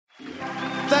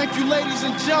Thank you, ladies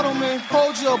and gentlemen.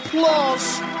 Hold your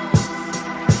applause.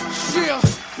 Yeah.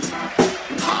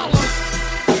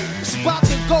 Holla. It's about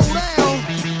to go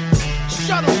down.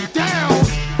 Shut them down.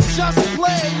 Just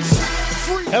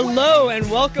blaze. Hello and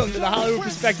welcome to the Hollywood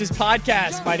Prospectus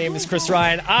podcast. My name is Chris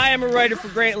Ryan. I am a writer for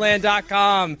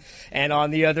Greatland.com. And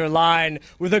on the other line,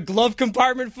 with a glove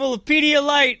compartment full of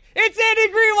Pedialyte, it's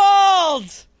Andy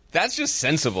Greenwald! That's just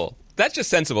sensible.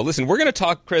 Listen, we're going to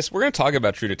talk, Chris, we're going to talk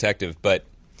about True Detective, but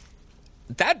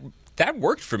that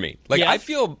worked for me. Like, yeah. I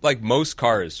feel like most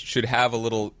cars should have a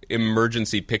little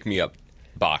emergency pick-me-up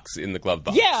box in the glove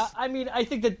box. Yeah, I mean, I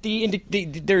think that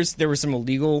there was some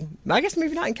illegal, I guess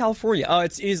maybe not in California. Oh,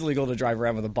 it is illegal to drive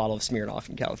around with a bottle of Smirnoff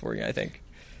in California, I think.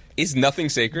 Is nothing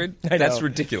sacred? That's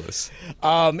ridiculous.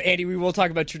 Andy, we will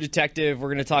talk about True Detective. We're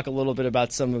going to talk a little bit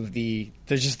about some of the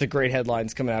great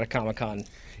headlines coming out of Comic-Con.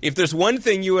 If there's one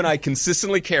thing you and I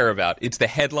consistently care about, it's the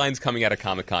headlines coming out of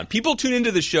Comic-Con. People tune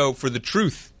into the show for the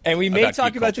truth. And we may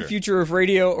talk about the future of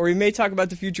radio, or we may talk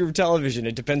about the future of television.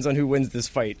 It depends on who wins this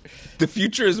fight. The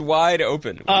future is wide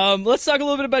open. Let's talk a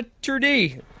little bit about True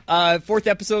D. Fourth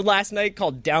episode last night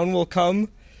called Down Will Come,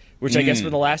 which I guess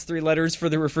were the last three letters for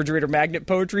the refrigerator magnet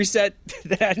poetry set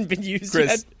that hadn't been used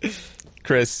yet.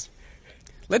 Chris,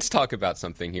 let's talk about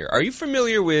something here. Are you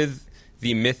familiar with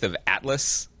the myth of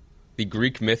Atlas? The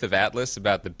Greek myth of Atlas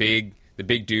about the big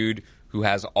dude who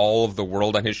has all of the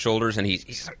world on his shoulders, and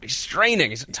he's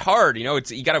straining. It's hard, you know.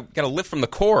 You gotta lift from the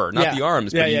core, not the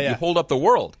arms, but you hold up the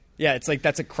world. Yeah, it's like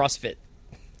that's a CrossFit.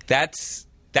 That's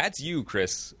you,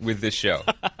 Chris, with this show.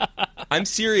 I'm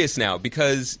serious now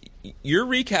because your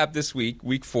recap this week,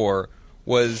 week 4,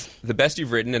 was the best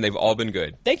you've written, and they've all been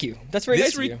good. Thank you. That's very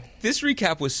nice of you. This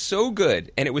recap was so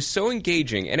good, and it was so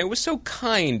engaging, and it was so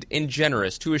kind and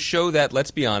generous to a show that,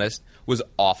 let's be honest, was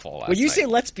awful last night. When you say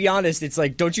let's be honest, it's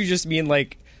like, don't you just mean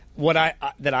like what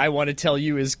I want to tell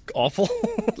you is awful?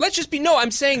 No,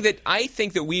 I'm saying that I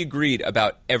think that we agreed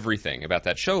about everything about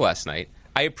that show last night.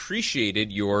 I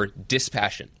appreciated your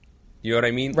dispassion. You know what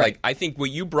I mean? Right. Like, I think what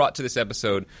you brought to this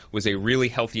episode was a really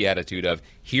healthy attitude of,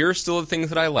 here are still the things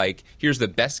that I like, here's the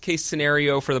best case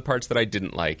scenario for the parts that I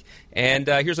didn't like, and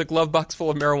here's a glove box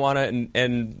full of marijuana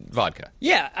and vodka.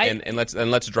 Yeah. And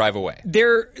let's drive away.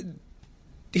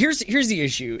 Here's the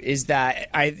issue, is that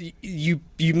you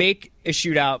make a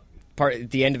shootout part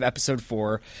at the end of episode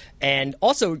 4, and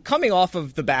also coming off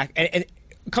of the back, and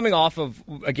coming off of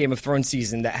a Game of Thrones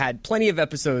season that had plenty of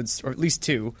episodes, or at least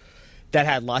 2, that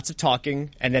had lots of talking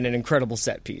and then an incredible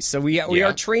set piece. So we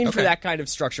are trained for that kind of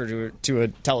structure to a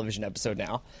television episode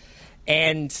now.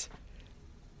 And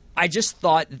I just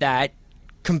thought that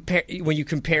when you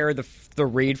compare the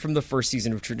raid from the first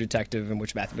season of True Detective, in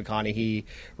which Matthew McConaughey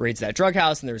raids that drug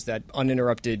house and there's that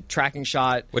uninterrupted tracking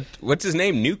shot. What's his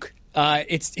name? Nuke?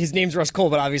 His name's Russ Cole,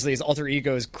 but obviously his alter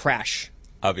ego is Crash.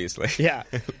 Obviously. Yeah.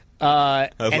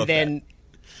 And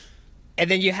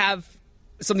then you have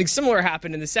something similar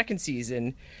happened in the second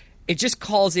season. It just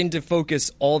calls into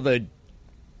focus all the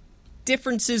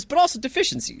differences, but also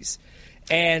deficiencies.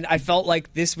 And I felt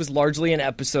like this was largely an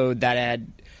episode that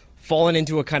had fallen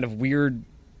into a kind of weird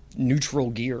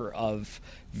neutral gear of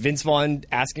Vince Vaughn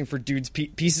asking for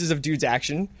pieces of dudes'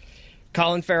 action,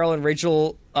 Colin Farrell and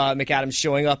Rachel McAdams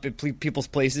showing up at people's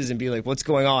places and being like, what's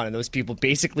going on? And those people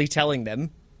basically telling them.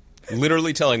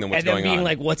 Literally telling them what's going on.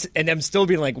 And them still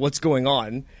being like, what's going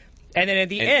on? And then at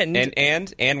the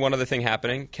end... And one other thing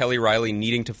happening, Kelly Riley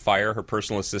needing to fire her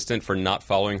personal assistant for not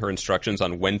following her instructions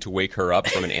on when to wake her up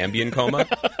from an Ambien coma.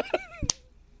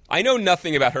 I know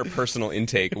nothing about her personal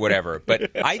intake, whatever,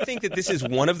 but I think that this is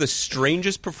one of the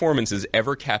strangest performances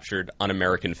ever captured on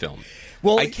American film.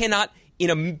 Well, I cannot, in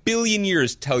a billion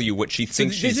years, tell you what she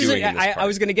thinks she's doing in this part. I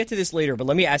was going to get to this later, but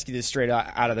let me ask you this straight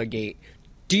out of the gate.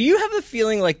 Do you have the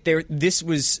feeling like this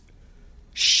was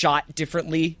shot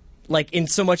differently? Like, in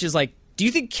so much as, like, do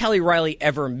you think Kelly Riley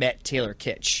ever met Taylor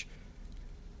Kitsch?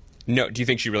 No. Do you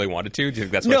think she really wanted to? Do you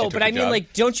think that's why she took the job? No, but I mean,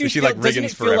 like, doesn't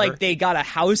it feel like they got a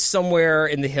house somewhere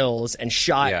in the hills and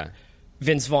shot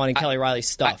Vince Vaughn and Kelly Riley's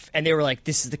stuff, and they were like,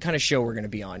 this is the kind of show we're going to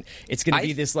be on. It's going to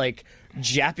be this, like,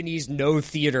 Japanese no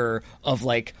theater of,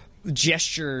 like,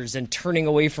 gestures and turning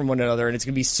away from one another, and it's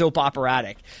going to be soap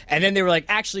operatic. And then they were like,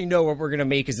 actually, no, what we're going to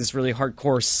make is this really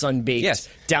hardcore, sun-baked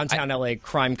downtown LA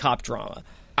crime cop drama.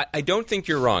 I don't think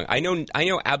you're wrong. I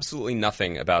know absolutely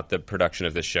nothing about the production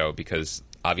of this show because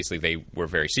obviously they were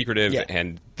very secretive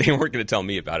and they weren't going to tell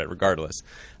me about it regardless.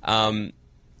 I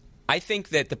think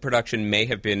that the production may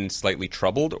have been slightly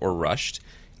troubled or rushed.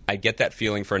 I get that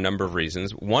feeling for a number of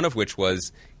reasons, one of which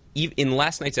was in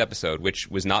last night's episode, which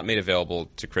was not made available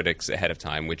to critics ahead of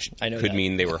time, which could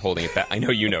mean they were holding it back. I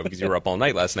know you know because you were up all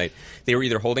night last night. They were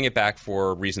either holding it back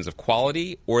for reasons of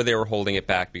quality or they were holding it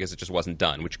back because it just wasn't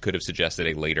done, which could have suggested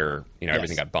a later,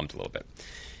 everything got bumped a little bit.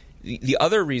 The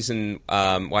other reason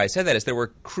why I said that is there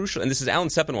were crucial, and this is Alan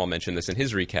Sepinwall mentioned this in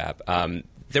his recap,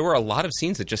 there were a lot of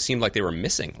scenes that just seemed like they were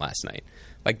missing last night.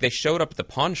 Like they showed up at the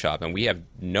pawn shop, and we have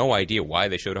no idea why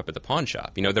they showed up at the pawn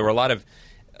shop. There were a lot of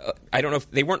I don't know if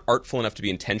they weren't artful enough to be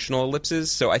intentional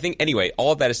ellipses. So I think, anyway,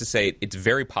 all of that is to say it's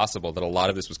very possible that a lot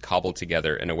of this was cobbled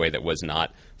together in a way that was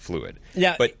not fluid.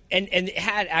 Yeah, but and it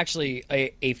had actually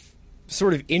a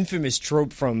sort of infamous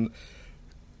trope from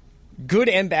good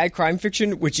and bad crime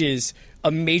fiction, which is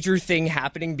a major thing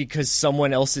happening because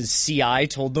someone else's CI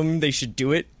told them they should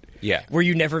do it. Yeah. Where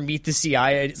you never meet the CI.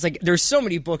 It's like there's so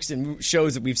many books and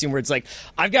shows that we've seen where it's like,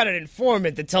 I've got an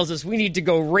informant that tells us we need to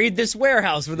go raid this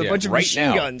warehouse with a bunch of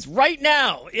machine guns right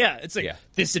now. Yeah. It's like,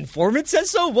 this informant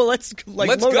says so? Well, let's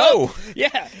go. Up.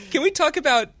 Yeah. Can we talk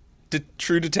about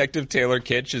True Detective Taylor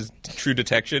Kitsch's True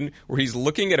Detection, where he's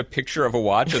looking at a picture of a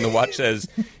watch and the watch says,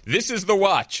 "This is the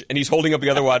watch," and he's holding up the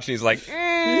other watch and he's like,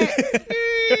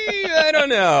 I don't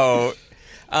know.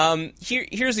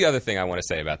 Here's the other thing I want to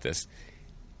say about this.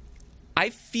 I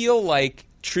feel like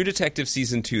True Detective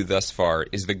Season 2 thus far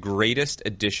is the greatest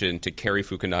addition to Cary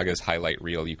Fukunaga's highlight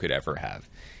reel you could ever have.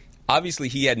 Obviously,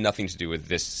 he had nothing to do with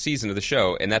this season of the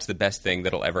show, and that's the best thing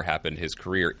that'll ever happen to his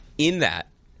career. In that,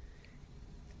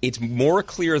 it's more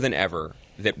clear than ever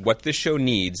that what this show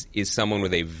needs is someone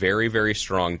with a very, very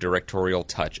strong directorial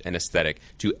touch and aesthetic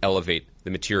to elevate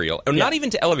the material. Or not even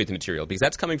to elevate the material, because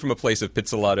that's coming from a place of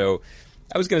Pizzolatto.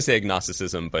 I was going to say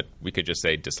agnosticism, but we could just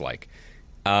say dislike.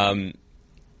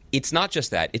 It's not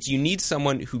just that. It's you need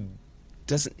someone who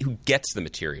gets the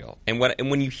material. And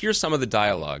when you hear some of the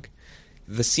dialogue,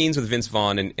 the scenes with Vince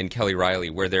Vaughn and Kelly Riley,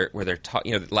 where they're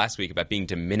talking, last week about being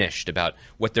diminished, about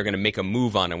what they're going to make a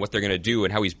move on and what they're going to do,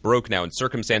 and how he's broke now and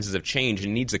circumstances have changed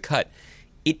and needs a cut.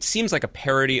 It seems like a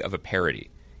parody of a parody.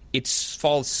 It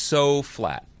falls so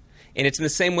flat. And it's in the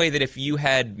same way that if you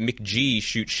had McG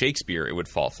shoot Shakespeare, it would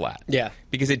fall flat. Yeah.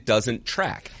 Because it doesn't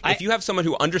track. If you have someone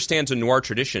who understands a noir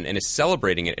tradition and is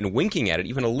celebrating it and winking at it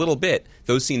even a little bit,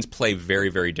 those scenes play very,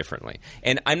 very differently.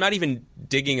 And I'm not even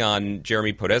digging on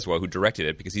Jeremy Podeswa, who directed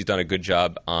it, because he's done a good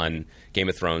job on Game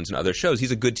of Thrones and other shows.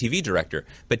 He's a good TV director.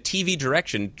 But TV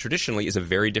direction, traditionally, is a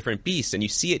very different beast. And you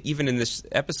see it even in this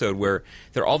episode where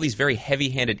there are all these very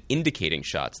heavy-handed indicating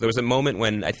shots. There was a moment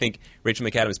when I think Rachel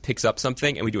McAdams picks up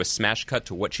something and we do a smash cut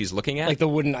to what she's looking at. Like the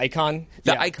wooden icon?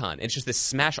 The icon. It's just this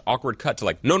smash awkward cut to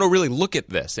like, no, really look at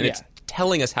this. And it's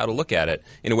telling us how to look at it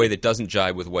in a way that doesn't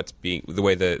jive with what's being, the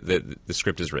way the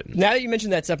script is written. Now that you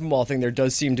mentioned that Sepinwall thing, there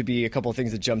does seem to be a couple of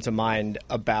things that jump to mind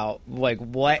about like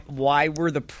why were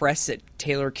the press at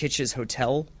Taylor Kitsch's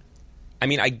hotel? I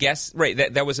mean, I guess, right,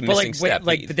 that was a missing step.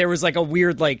 There was like a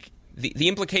weird The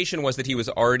implication was that he was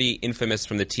already infamous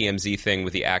from the TMZ thing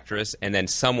with the actress, and then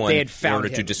someone, in order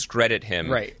to discredit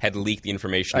him, had leaked the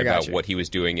information about what he was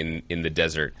doing in the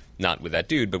desert. Not with that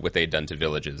dude, but what they had done to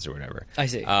villages or whatever. I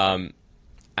see.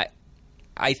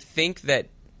 I think that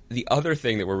the other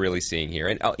thing that we're really seeing here,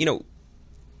 and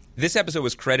this episode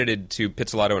was credited to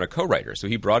Pizzolatto and a co-writer, so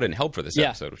he brought in help for this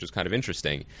episode, which was kind of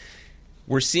interesting.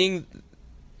 We're seeing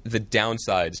the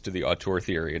downsides to the auteur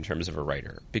theory in terms of a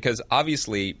writer, because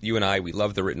obviously you and I, we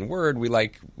love the written word. We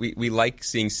like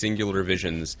seeing singular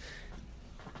visions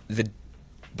that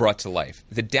brought to life.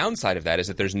 The downside of that is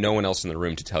that there's no one else in the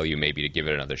room to tell you maybe to give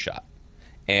it another shot.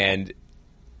 And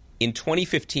in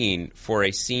 2015, for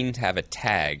a scene to have a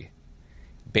tag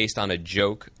based on a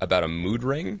joke about a mood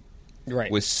ring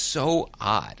was so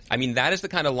odd. I mean, that is the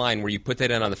kind of line where you put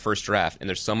that in on the first draft and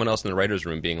there's someone else in the writer's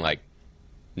room being like,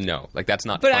 no, like that's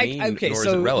not funny, nor is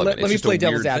it relevant. Let me play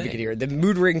devil's advocate here. The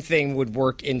mood ring thing would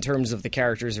work in terms of the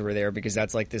characters who were there, because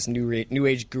that's like this new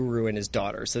age guru and his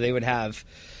daughter. So they would have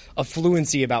a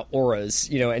fluency about auras,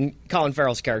 and Colin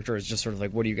Farrell's character is just sort of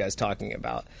like, what are you guys talking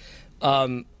about?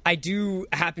 I do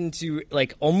happen to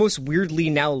almost weirdly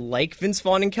now like Vince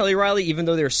Vaughn and Kelly Riley, even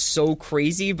though they're so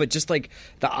crazy, but just like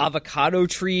the avocado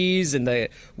trees and the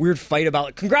weird fight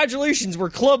about congratulations, we're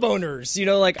club owners,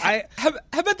 how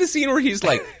about the scene where he's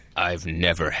like, I've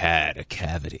never had a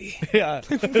cavity. Yeah.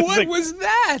 What was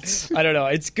that? I don't know.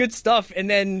 It's good stuff. And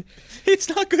then it's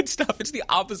not good stuff. It's the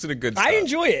opposite of good stuff. I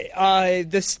enjoy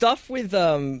it. The stuff with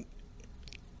so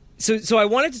I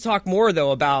wanted to talk more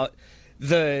though about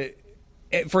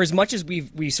for as much as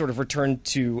we sort of returned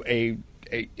to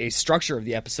a structure of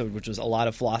the episode, which was a lot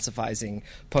of philosophizing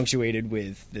punctuated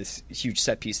with this huge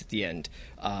set piece at the end,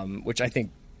 which I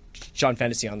think Sean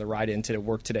Fennessy on the ride into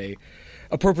work today,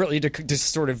 appropriately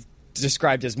sort of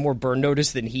described as more burn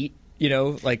notice than heat. You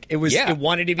know, like it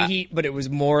wanted to be heat, but it was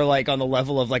more like on the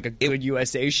level of like a good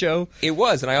USA show. It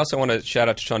was, and I also want to shout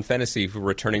out to Sean Fennessy for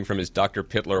returning from his Dr.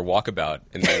 Pittler walkabout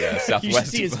in the southwest. You should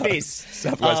see his face.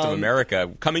 Southwest of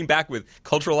America, coming back with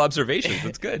cultural observations.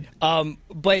 That's good.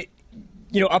 But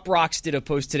you know, Up Rocks did a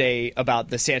post today about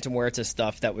the Santa Muerta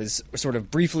stuff that was sort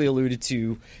of briefly alluded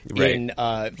to in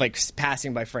like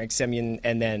passing by Frank Semyon,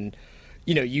 and then.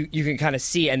 You know, you can kind of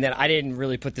see, and then I didn't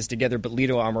really put this together, but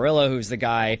Lito Amarillo, who's the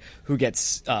guy who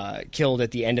gets killed at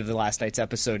the end of the last night's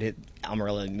episode,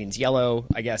 Amarillo means yellow,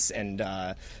 I guess, and,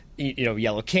 you know,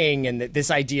 Yellow King, and this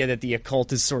idea that the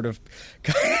occult is sort of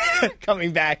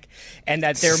coming back, and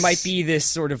that there might be this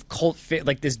sort of cult,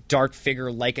 like this dark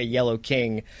figure like a Yellow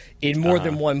King in more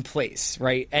than one place,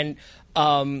 right? And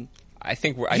I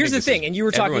think here's the thing, and you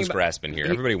were talking about... Everyone's grasping here.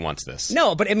 Everybody wants this.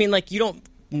 No, but I mean, like, you don't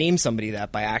name somebody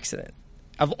that by accident.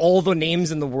 Of all the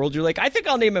names in the world, you're like, I think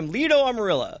I'll name him Lito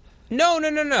Amarillo.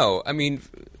 No. I mean,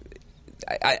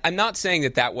 I'm not saying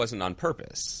that wasn't on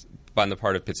purpose on the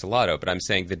part of Pizzolatto, but I'm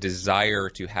saying the desire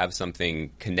to have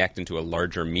something connect into a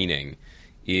larger meaning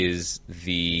is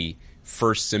the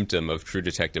first symptom of true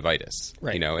detective-itis.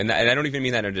 Right. You know, and I don't even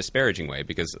mean that in a disparaging way,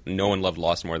 because no one loved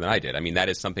Lost more than I did. I mean, that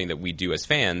is something that we do as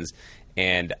fans,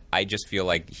 and I just feel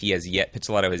like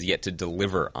Pizzolatto has yet to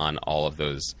deliver on all of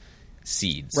those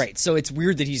seeds. Right. So it's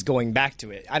weird that he's going back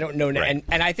to it. I don't know. Right.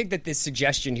 And I think that this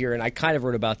suggestion here, and I kind of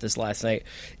wrote about this last night,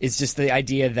 is just the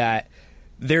idea that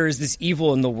there is this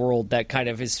evil in the world that kind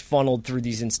of is funneled through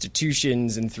these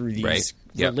institutions and through these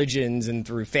religions and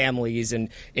through families, and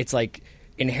it's like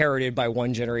inherited by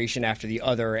one generation after the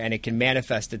other, and it can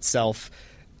manifest itself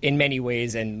in many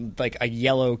ways, and like a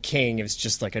Yellow King is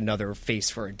just like another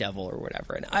face for a devil or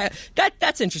whatever. And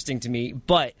that's interesting to me.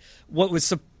 But what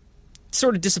was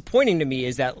sort of disappointing to me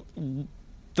is that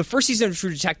the first season of True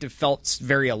Detective felt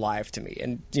very alive to me,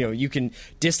 and you know, you can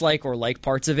dislike or like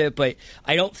parts of it, but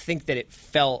I don't think that it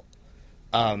felt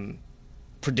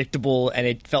predictable, and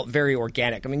it felt very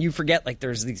organic. I mean, you forget, like,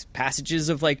 there's these passages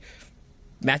of like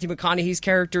Matthew McConaughey's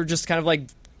character just kind of like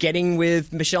getting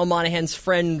with Michelle Monaghan's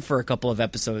friend for a couple of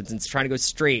episodes and trying to go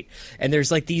straight, and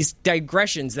there's like these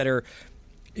digressions that are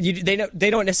they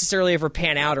don't necessarily ever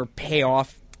pan out or pay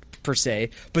off per se,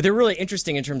 but they're really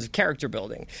interesting in terms of character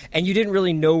building, and you didn't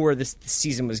really know where this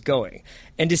season was going.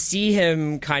 And to see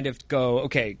him kind of go,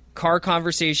 okay, car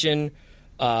conversation,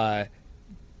 shootout,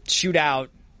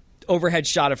 overhead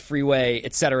shot of freeway,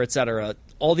 et cetera,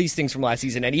 all these things from last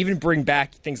season, and even bring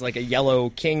back things like a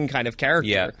Yellow King kind of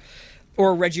character,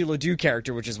 or a Reggie Ledoux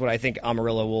character, which is what I think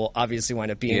Amarillo will obviously wind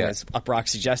up being, as Uprock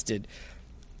suggested.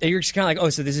 You're just kind of like,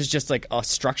 oh, so this is just like a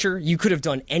structure? You could have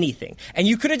done anything. And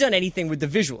you could have done anything with the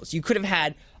visuals. You could have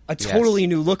had a totally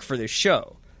new look for this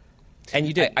show. And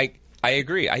you did. I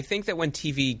agree. I think that when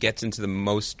TV gets into the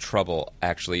most trouble,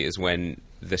 actually, is when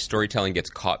the storytelling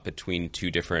gets caught between two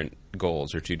different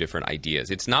goals or two different ideas.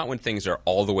 It's not when things are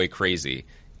all the way crazy,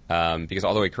 because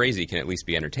all the way crazy can at least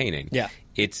be entertaining. Yeah.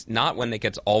 It's not when it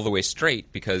gets all the way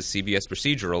straight, because CBS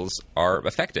procedurals are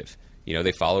effective. You know,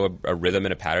 they follow a rhythm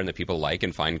and a pattern that people like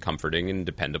and find comforting and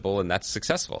dependable, and that's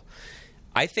successful.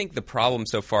 I think the problem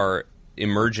so far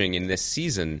emerging in this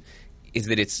season is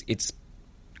that it's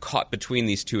caught between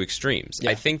these two extremes.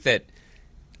 Yeah. I think that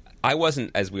I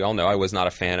wasn't, as we all know, I was not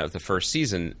a fan of the first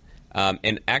season.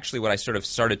 And actually what I sort of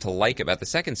started to like about the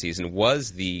second season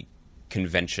was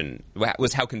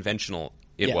was how conventional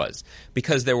it was.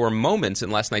 Because there were moments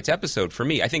in last night's episode, for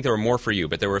me, I think there were more for you,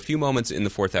 but there were a few moments in the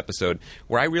fourth episode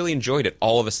where I really enjoyed it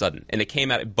all of a sudden. And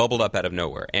it bubbled up out of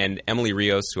nowhere. And Emily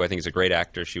Rios, who I think is a great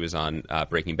actor, she was on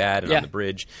Breaking Bad and on The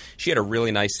Bridge. She had a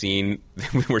really nice scene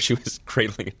where she was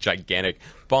cradling a gigantic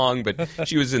bong, but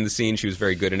she was in the scene. She was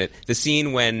very good in it. The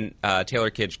scene when Taylor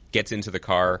Kitsch gets into the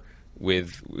car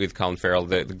with Colin Farrell,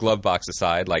 the glove box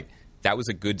aside, like, that was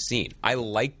a good scene. I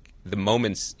like the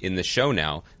moments in the show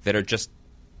now that are just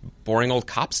boring old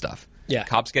cop stuff. Yeah.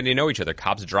 Cops getting to know each other.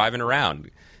 Cops driving around.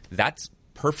 That's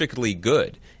perfectly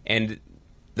good. And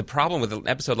the problem with an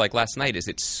episode like last night is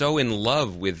it's so in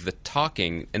love with the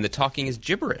talking, and the talking is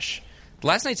gibberish.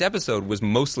 Last night's episode was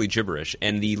mostly gibberish,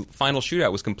 and the final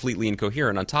shootout was completely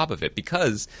incoherent on top of it,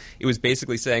 because it was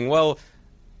basically saying, well,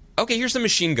 okay, here's some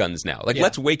machine guns now. Like,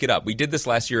 let's wake it up. We did this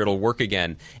last year. It'll work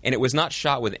again. And it was not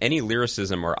shot with any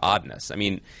lyricism or oddness. I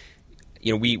mean,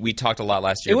 you know, we talked a lot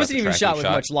last year. It wasn't even shot with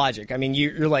much logic. I mean,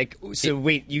 you're like, so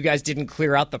wait, you guys didn't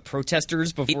clear out the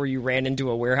protesters before you ran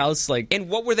into a warehouse? Like, and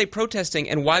what were they protesting,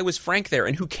 and why was Frank there,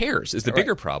 and who cares is the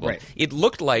bigger problem. Right. It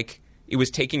looked like it was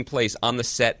taking place on the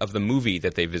set of the movie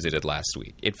that they visited last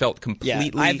week. It felt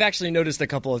completely I've actually noticed a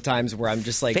couple of times where I'm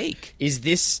just like, fake. Is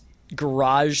this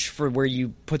garage for where you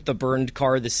put the burned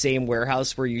car the same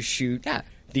warehouse where you shoot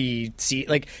the scene?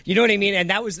 Like, you know what I mean? And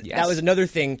that was another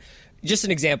thing. Just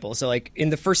an example. So, like, in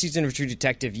the first season of True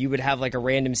Detective, you would have, like, a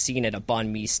random scene at a banh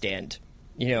mi stand.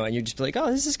 You know, and you'd just be like, "Oh,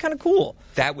 this is kind of cool."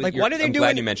 That was like, what are they I'm doing?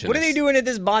 Glad you mentioned what this. are they doing at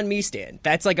this banh mi stand?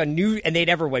 That's like a new, and they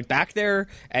never went back there,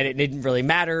 and it didn't really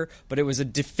matter. But it was a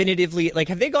definitively like,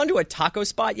 have they gone to a taco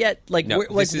spot yet? Like, No,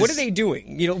 what are they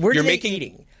doing? You know, where are they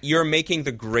eating? You're making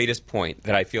the greatest point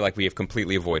that I feel like we have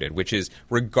completely avoided, which is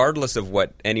regardless of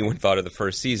what anyone thought of the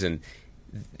first season,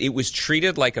 it was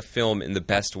treated like a film in the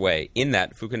best way. In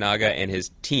that Fukunaga and his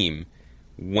team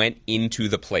went into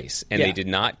the place, and they did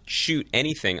not shoot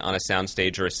anything on a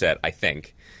soundstage or a set, I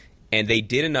think. And they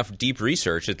did enough deep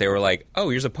research that they were like, oh,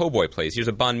 here's a po' boy place, here's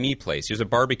a banh mi place, here's a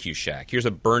barbecue shack, here's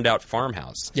a burned-out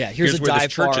farmhouse. Yeah, here's a where dive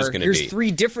this church bar. is gonna Here's be.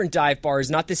 3 different dive bars,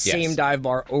 not the same dive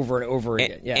bar over and over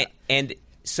again. Yeah. And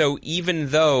so even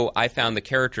though I found the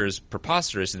characters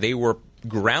preposterous, they were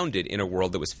grounded in a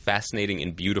world that was fascinating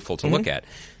and beautiful to look at.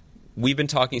 We've been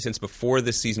talking since before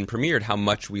this season premiered how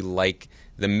much we like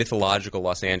the mythological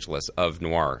Los Angeles of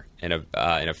noir and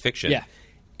of fiction. Yeah.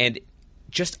 And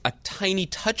just a tiny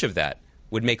touch of that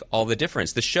would make all the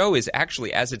difference. The show is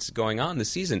actually, as it's going on this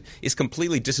season, is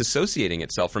completely disassociating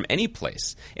itself from any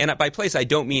place. And by place, I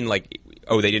don't mean like,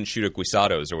 oh, they didn't shoot at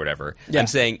Guisado's or whatever. Yeah. I'm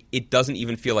saying it doesn't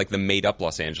even feel like the made-up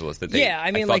Los Angeles that they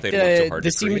I mean, thought like they'd worked so hard the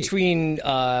to scene create. between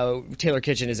Taylor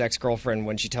Kitsch and his ex-girlfriend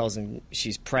when she tells him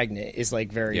she's pregnant is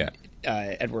like very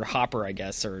Edward Hopper, I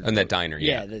guess, or in that diner.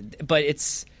 Yeah, but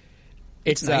it's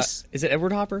nice. Is it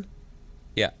Edward Hopper?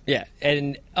 Yeah. Yeah,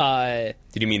 and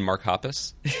Did you mean Mark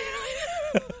Hoppus?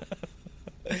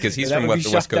 Because he's that from would the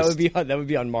be West Coast. That would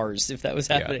be on Mars if that was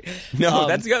happening. No,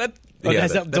 that's that's Tom DeLonge.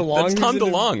 Who's in the-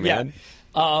 DeLonge,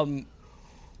 man.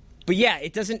 But yeah,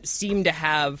 it doesn't seem to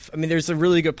have. I mean, there's a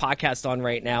really good podcast on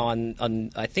right now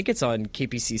on I think it's on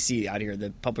KPCC out here, the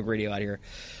public radio out here,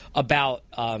 about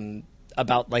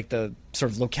like the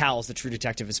sort of locales that True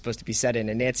Detective is supposed to be set in,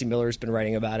 and Nancy Miller's been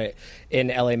writing about it in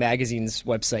LA Magazine's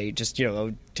website. Just, you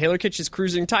know, Taylor Kitsch is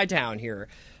cruising Thai Town here,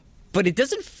 but it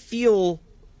doesn't feel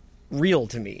real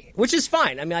to me, which is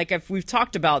fine. I mean, like we've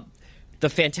talked about the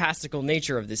fantastical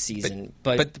nature of this season,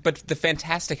 but the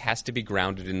fantastic has to be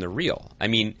grounded in the real. I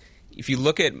mean, if you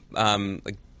look at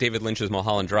like David Lynch's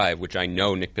Mulholland Drive, which I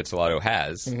know Nick Pizzolatto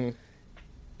has,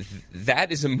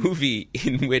 that is a movie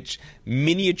in which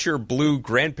miniature blue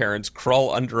grandparents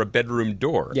crawl under a bedroom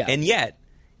door, and yet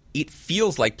it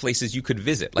feels like places you could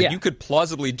visit. Like you could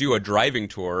plausibly do a driving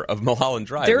tour of Mulholland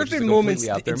Drive. There have been moments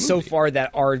so movie. far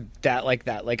that are that like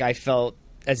that. Like I felt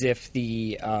as if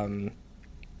the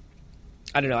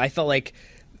I don't know. I felt like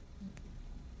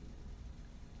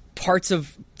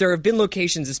there have been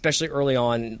locations, especially early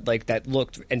on, like that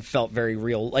looked and felt very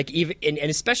real. Like even and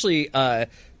especially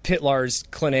Pitlar's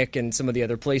clinic and some of the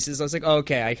other places. I was like, oh,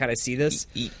 okay, I kind of see this.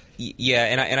 Yeah,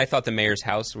 and I thought the mayor's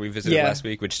house we visited last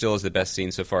week, which still is the best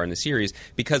scene so far in the series,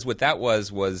 because what that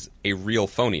was a real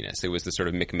phoniness. It was the sort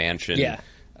of McMansion,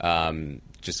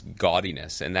 just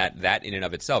gaudiness, and that in and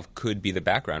of itself could be the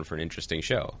background for an interesting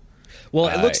show. Well,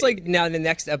 it looks like now in the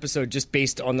next episode, just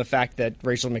based on the fact that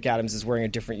Rachel McAdams is wearing a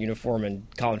different uniform and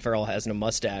Colin Farrell has no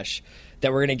mustache,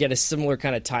 that we're going to get a similar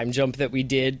kind of time jump that we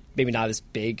did, maybe not as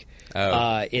big,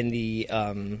 in the...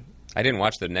 I didn't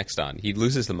watch the next on. He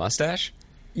loses the mustache?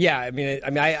 Yeah, I mean,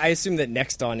 I assume that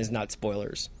next on is not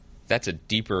spoilers. That's a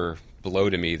deeper blow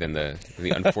to me than the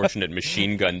unfortunate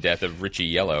machine gun death of Richie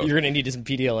Yellow. You're going to need some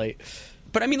Pedialyte.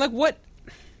 But I mean, like, what...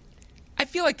 I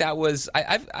feel like that was...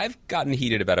 I've gotten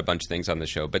heated about a bunch of things on the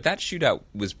show, but that shootout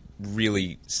was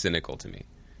really cynical to me.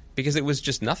 Because it was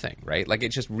just nothing, right? Like, it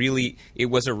just really... It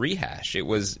was a rehash.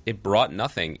 It brought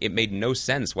nothing. It made no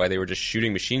sense why they were just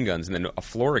shooting machine guns and then a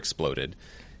floor exploded.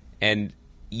 And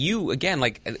you, again,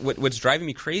 like, what's driving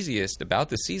me craziest about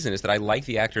this season is that I like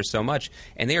the actors so much,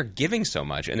 and they are giving so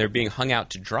much, and they're being hung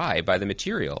out to dry by the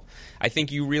material. I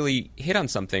think you really hit on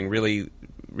something really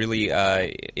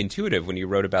intuitive when you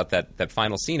wrote about that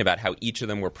final scene about how each of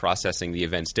them were processing the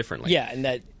events differently. Yeah,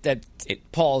 and that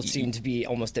Paul seemed to be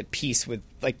almost at peace with,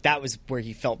 like, that was where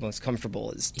he felt most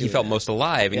comfortable. He felt most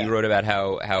alive, and you wrote about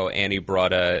how Annie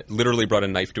literally brought a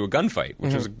knife to a gunfight,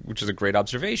 which is a great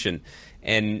observation.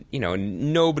 And, you know,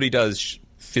 nobody does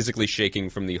physically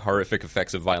shaking from the horrific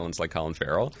effects of violence like Colin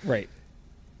Farrell. Right.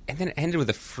 And then it ended with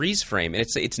a freeze frame, and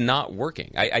it's not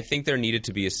working. I think there needed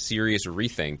to be a serious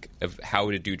rethink of how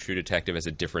to do True Detective as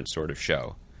a different sort of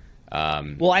show.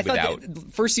 Well, I thought the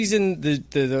first season,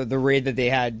 the raid that they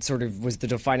had sort of was the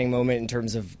defining moment in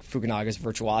terms of Fukunaga's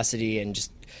virtuosity and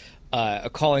just a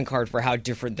calling card for how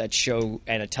different that show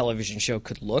and a television show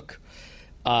could look.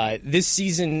 This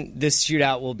season, this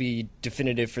shootout will be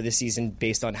definitive for this season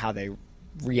based on how they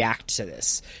react to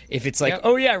this. If it's like,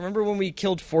 oh yeah, remember when we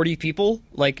killed 40 people,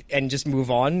 like, and just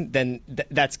move on, then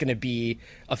that's going to be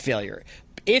a failure.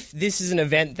 If this is an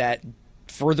event that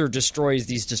further destroys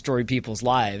these destroyed people's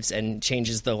lives and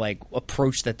changes the like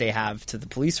approach that they have to the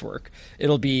police work,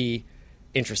 it'll be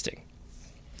interesting.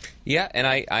 Yeah, and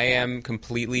I am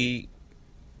completely...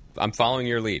 I'm following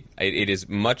your lead. It is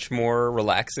much more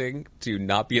relaxing to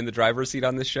not be in the driver's seat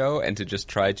on this show and to just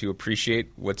try to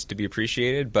appreciate what's to be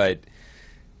appreciated. But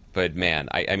man,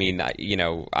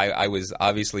 I was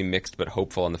obviously mixed but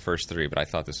hopeful in the first three, but I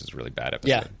thought this was a really bad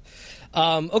episode.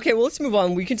 Yeah. Okay, well, let's move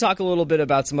on. We can talk a little bit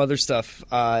about some other stuff.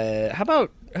 How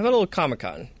about a little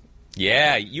Comic-Con?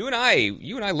 Yeah, you and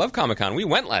I love Comic-Con. We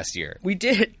went last year. We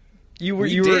did. You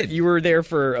were there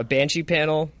for a Banshee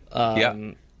panel.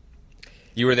 Yeah.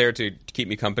 You were there to keep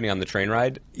me company on the train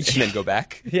ride and then go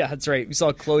back? Yeah, that's right. We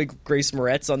saw Chloe Grace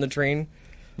Moretz on the train.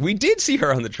 We did see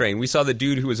her on the train. We saw the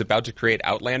dude who was about to create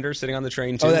Outlander sitting on the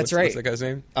train, too. Oh, that's right. What's that guy's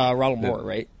name? Ronald Moore,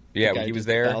 right? Yeah, he was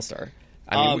there. Battlestar.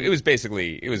 I mean, it was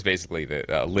basically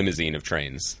the limousine of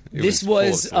trains. This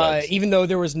was even though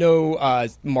there was no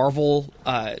Marvel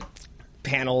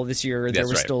panel this year, there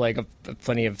was still like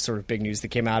plenty of sort of big news that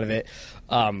came out of it.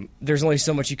 There's only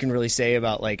so much you can really say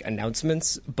about like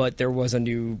announcements, but there was a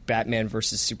new Batman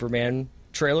versus Superman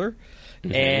trailer,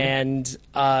 and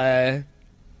I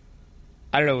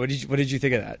don't know. What did you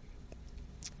think of that?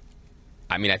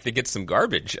 I mean, I think it's some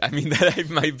garbage. I mean,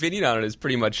 my opinion on it has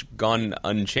pretty much gone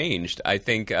unchanged. I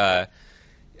think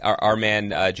our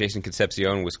man Jason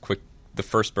Concepcion was the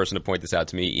first person to point this out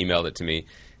to me, emailed it to me,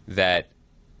 that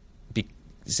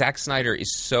Zack Snyder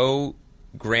is so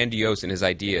grandiose in his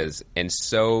ideas and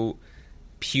so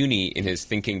puny in his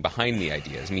thinking behind the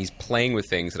ideas. I mean, he's playing with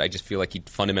things that I just feel like he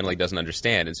fundamentally doesn't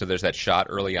understand. And so there's that shot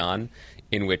early on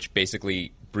in which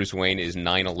basically Bruce Wayne is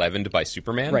 9/11'd by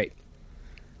Superman. Right.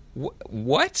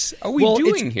 What are we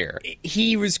doing here?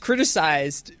 He was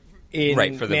criticized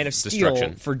in for Man of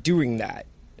Steel for doing that.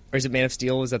 Or is it Man of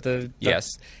Steel? Was that the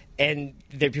Yes. And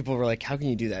there people were like, how can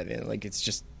you do that, man? Like, it's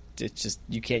just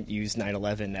you can't use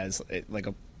 9/11 as like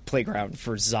a playground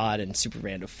for Zod and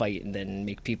Superman to fight and then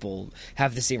make people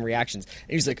have the same reactions. And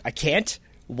he was like, I can't.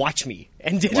 Watch me,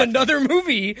 and did another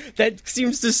movie that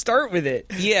seems to start with it.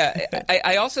 Yeah,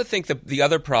 I also think the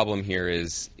other problem here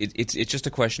is it's just a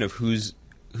question of who's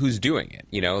doing it.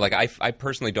 You know, like I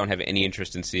personally don't have any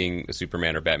interest in seeing a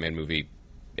Superman or Batman movie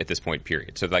at this point,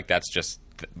 period. So like that's just,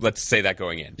 let's say that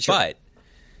going in. Sure. But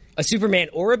a Superman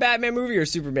or a Batman movie, or a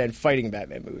Superman fighting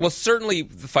Batman movie? Well, certainly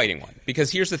the fighting one, because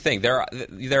here's the thing: there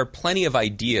are plenty of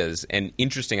ideas and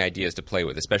interesting ideas to play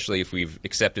with, especially if we've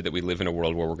accepted that we live in a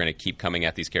world where we're going to keep coming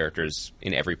at these characters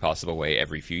in every possible way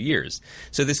every few years.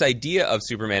 So this idea of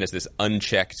Superman as this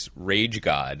unchecked rage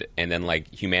god, and then like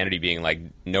humanity being like,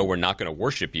 no, we're not going to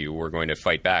worship you, we're going to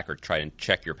fight back or try and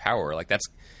check your power, like that's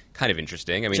kind of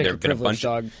interesting. I mean, there have been a bunch.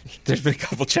 There's been a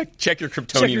couple. Check your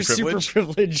Kryptonian privilege.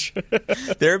 Super privilege.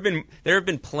 There have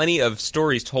been plenty of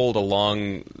stories told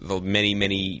along the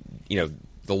many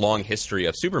the long history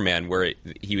of Superman where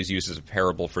he was used as a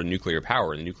parable for nuclear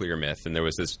power, the nuclear myth. And there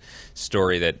was this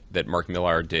story that Mark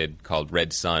Millar did called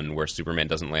Red Sun, where Superman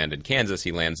doesn't land in Kansas,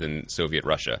 he lands in Soviet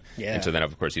Russia. Yeah. And so then,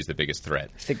 of course, he's the biggest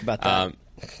threat. Think about that.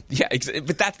 Yeah,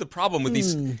 but that's the problem with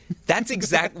these. That's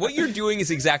what you're doing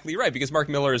is exactly right, because Mark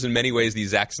Millar is in many ways the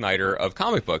Zack Snyder of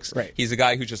comic books. Right. He's a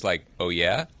guy who's just like, oh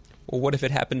yeah? Well, what if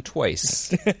it happened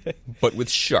twice, but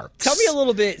with sharks? Tell me a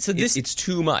little bit. So it's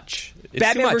too much.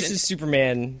 Batman versus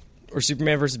Superman, or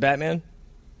Superman versus Batman?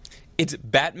 It's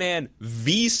Batman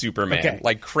v Superman,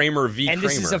 like Kramer v. Kramer. And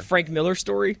this is a Frank Miller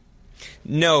story?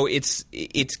 No, it's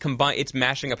combined. It's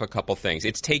mashing up a couple things.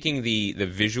 It's taking the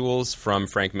visuals from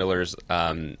Frank Miller's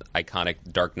iconic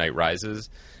Dark Knight Rises.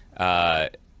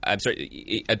 I'm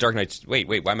sorry, Dark Knight. Wait,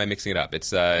 why am I mixing it up? It's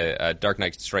Dark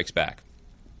Knight Strikes Back,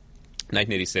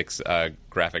 1986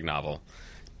 graphic novel.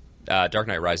 Dark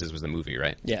Knight Rises was the movie,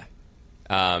 right? Yeah.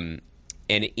 And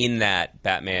in that,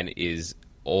 Batman is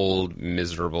old,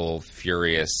 miserable,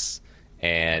 furious,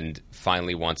 and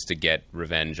finally wants to get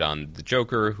revenge on the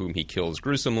Joker, whom he kills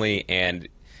gruesomely, and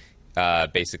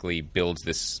basically builds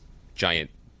this giant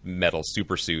metal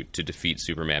supersuit to defeat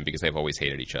Superman because they've always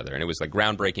hated each other. And it was like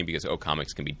groundbreaking because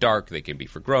comics can be dark, they can be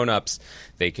for grown-ups,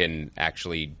 they can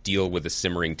actually deal with the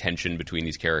simmering tension between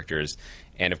these characters.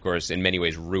 And, of course, in many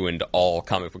ways ruined all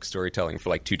comic book storytelling for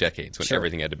like 2 decades when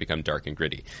everything had to become dark and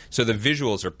gritty. So the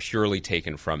visuals are purely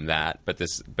taken from that, but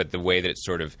the way that it's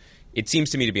sort of... It seems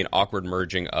to me to be an awkward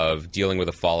merging of dealing with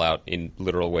a fallout in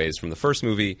literal ways from the first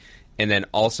movie and then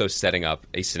also setting up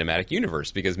a cinematic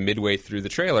universe, because midway through the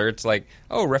trailer, it's like,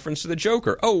 oh, reference to the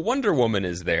Joker. Oh, Wonder Woman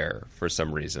is there for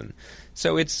some reason.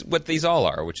 So it's what these all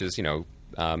are, which is,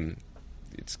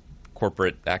 it's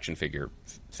corporate action figure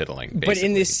fiddling, basically. But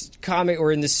in this comic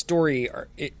or in this story,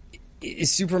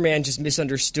 is Superman just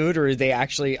misunderstood, or are they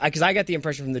actually... Because I got the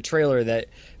impression from the trailer that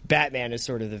Batman is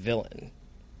sort of the villain.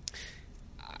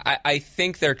 I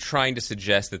think they're trying to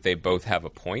suggest that they both have a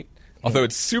point. Although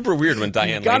it's super weird when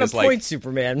Diane Lane is like... Got a point,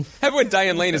 Superman. When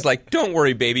Diane Lane is like, don't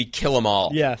worry, baby, kill them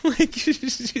all. Yeah.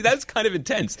 That's kind of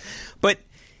intense. But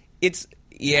it's...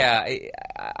 Yeah,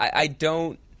 I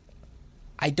don't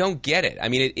get it. I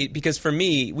mean, because for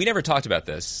me, we never talked about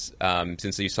this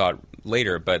since you saw it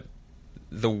later, but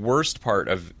the worst part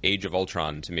of Age of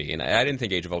Ultron to me, and I didn't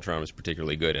think Age of Ultron was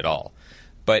particularly good at all,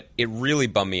 but it really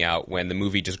bummed me out when the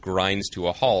movie just grinds to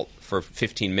a halt for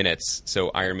 15 minutes so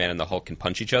Iron Man and the Hulk can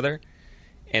punch each other.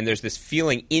 And there's this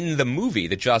feeling in the movie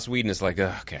that Joss Whedon is like,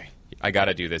 oh, okay, I got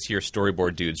to do this. Here,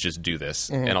 storyboard dudes, just do this.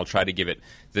 Mm-hmm. And I'll try to give it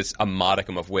a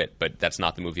modicum of wit, but that's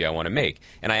not the movie I want to make.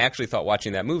 And I actually thought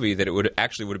watching that movie that it would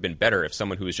have been better if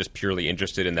someone who was just purely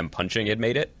interested in them punching had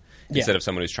made it, instead of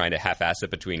someone who's trying to half-ass it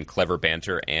between clever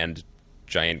banter and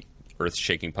giant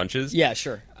earth-shaking punches. Yeah,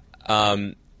 sure.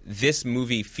 This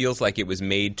movie feels like it was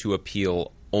made to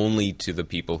appeal only to the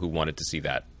people who wanted to see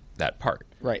that part.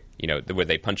 Right. Where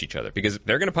they punch each other, because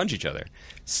they're going to punch each other.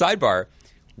 Sidebar,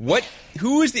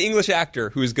 who is the English actor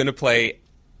who is going to play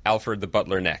Alfred the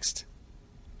Butler next?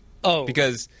 Oh.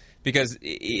 Because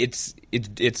it's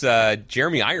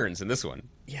Jeremy Irons in this one.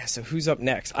 Yeah, so who's up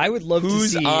next? I would love to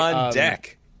see... Who's on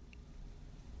deck?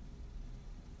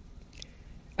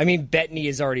 I mean, Bettany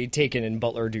is already taken in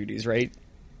Butler duties, right?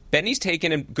 Bettany's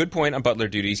taken a good point on Butler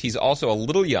duties. He's also a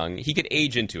little young. He could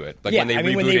age into it. Like when they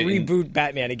reboot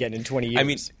Batman again in 20 years. I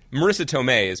mean, Marissa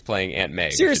Tomei is playing Aunt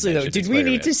May. Seriously, though, did we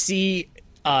need to see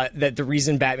that the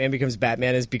reason Batman becomes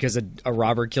Batman is because a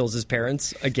robber kills his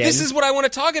parents again? This is what I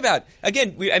want to talk about.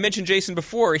 Again, I mentioned Jason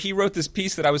before. He wrote this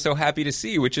piece that I was so happy to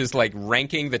see, which is like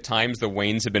ranking the times the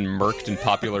Waynes have been murked in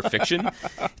popular fiction.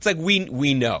 It's like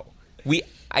we know.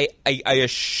 I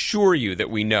assure you that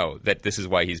we know that this is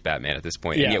why he's Batman at this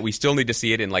point, and yet we still need to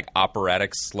see it in like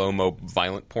operatic slow-mo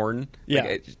violent porn.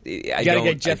 Yeah, you got to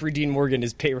get Jeffrey Dean Morgan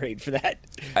his pay rate for that.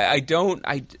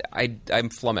 I'm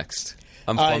flummoxed.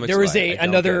 There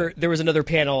was another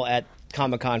panel at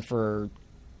Comic-Con for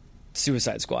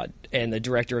Suicide Squad, and the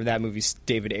director of that movie,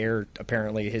 David Ayer,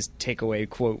 apparently his takeaway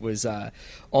quote was,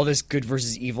 "All this good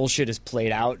versus evil shit is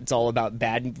played out. It's all about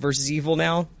bad versus evil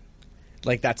now."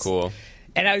 Like that's cool.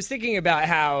 And I was thinking about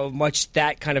how much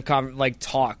that kind of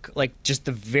talk, like just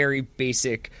the very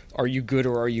basic "Are you good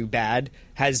or are you bad?"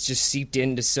 has just seeped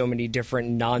into so many different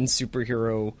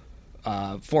non-superhero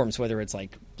forms, whether it's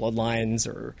like Bloodlines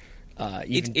or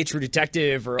even True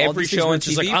Detective or all every these show on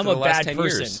things TV where it's like, I'm a bad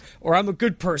person years. Or I'm a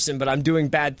good person, but I'm doing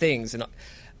bad things. And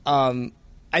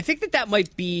I think that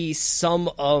might be some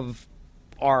of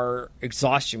our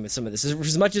exhaustion with some of this.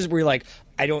 As much as we're like,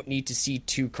 I don't need to see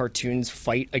two cartoons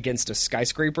fight against a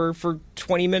skyscraper for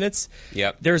 20 minutes.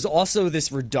 Yep. There's also this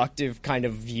reductive kind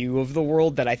of view of the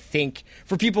world that I think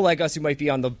for people like us who might be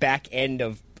on the back end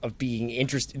of being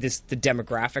interested, the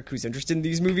demographic who's interested in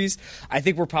these movies, I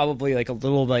think we're probably like a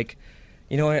little like,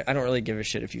 you know what, I don't really give a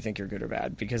shit if you think you're good or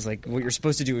bad, because like what you're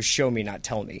supposed to do is show me, not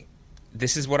tell me.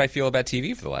 This is what I feel about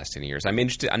TV for the last 10 years. I'm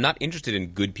not interested in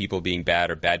good people being bad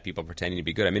or bad people pretending to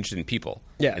be good. I'm interested in people.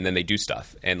 Yeah. And then they do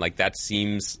stuff. And like that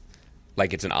seems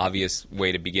like it's an obvious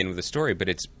way to begin with a story, but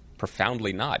it's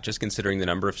profoundly not, just considering the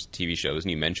number of TV shows,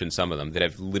 and you mentioned some of them, that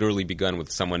have literally begun with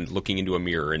someone looking into a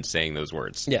mirror and saying those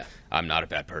words. Yeah. I'm not a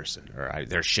bad person, or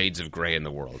there are shades of gray in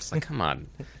the world. It's like, come on.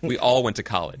 We all went to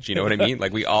college, you know what I mean?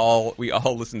 Like we all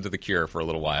listened to The Cure for a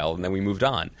little while, and then we moved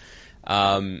on.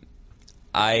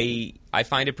 I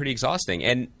find it pretty exhausting.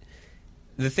 And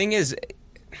the thing is,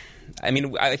 I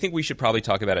mean, I think we should probably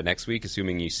talk about it next week,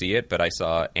 assuming you see it, but I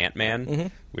saw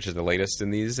Ant-Man, which is the latest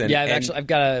in these. And, I've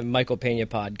got a Michael Pena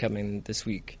pod coming this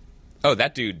week. Oh,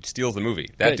 that dude steals the movie.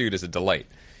 That dude is a delight.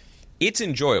 It's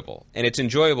enjoyable, and it's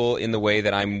enjoyable in the way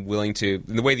that I'm willing to,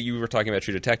 in the way that you were talking about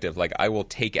True Detective, like I will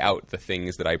take out the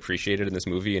things that I appreciated in this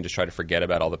movie and just try to forget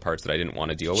about all the parts that I didn't want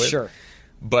to deal with. Sure.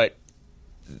 But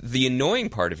the annoying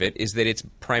part of it is that it's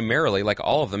primarily, like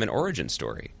all of them, an origin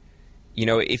story. You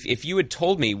know, if you had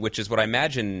told me, which is what I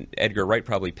imagine Edgar Wright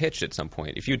probably pitched at some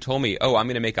point, if you had told me, oh, I'm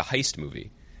going to make a heist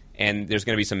movie, and there's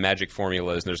going to be some magic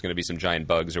formulas, and there's going to be some giant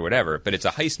bugs or whatever, but it's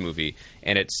a heist movie,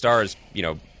 and it stars, you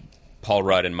know, Paul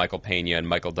Rudd and Michael Pena and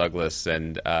Michael Douglas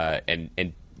and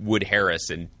Wood Harris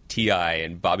and T.I.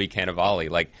 and Bobby Cannavale,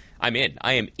 like, I'm in.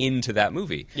 I am into that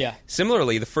movie. Yeah.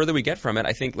 Similarly, the further we get from it,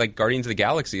 I think, like, Guardians of the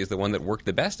Galaxy is the one that worked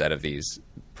the best out of these,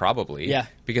 probably. Yeah.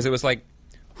 Because it was like,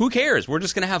 who cares? We're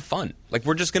just going to have fun. Like,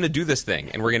 we're just going to do this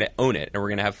thing, and we're going to own it, and we're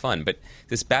going to have fun. But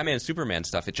this Batman and Superman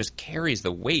stuff, it just carries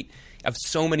the weight of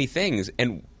so many things.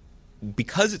 And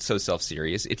because it's so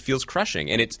self-serious, it feels crushing.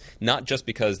 And it's not just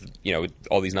because, you know,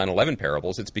 all these 9/11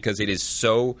 parables. It's because it is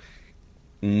so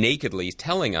nakedly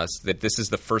telling us that this is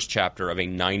the first chapter of a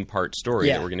 9-part story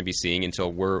that we're going to be seeing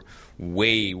until we're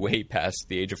way, way past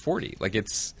the age of 40. Like,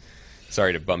 it's...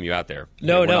 Sorry to bum you out there.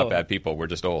 We're not bad people. We're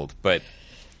just old. But...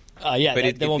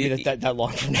 that won't be that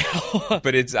long from now.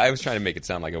 But it's. I was trying to make it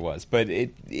sound like it was, but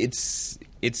it's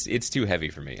too heavy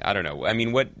for me. I don't know. I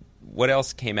mean, what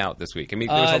else came out this week? I mean,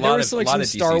 there was there was a lot of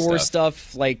Star DC Wars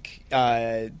stuff. Like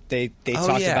they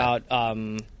talked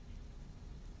about.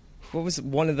 What was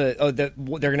one of the? Oh, they're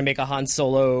going to make a Han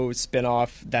Solo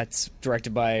spin-off that's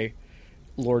directed by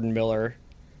Lord and Miller.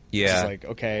 Yeah, it's like,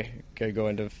 okay, gotta go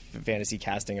into fantasy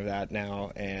casting of that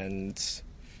now, and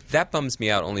that bums me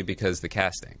out only because the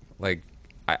casting. Like,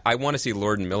 I want to see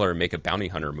Lord and Miller make a bounty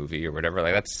hunter movie or whatever.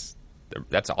 Like,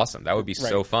 that's awesome. That would be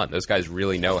so fun. Those guys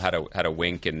really know how to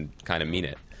wink and kind of mean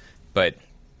it. But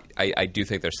I do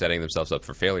think they're setting themselves up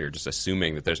for failure, just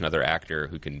assuming that there's another actor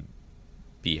who can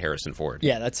be Harrison Ford.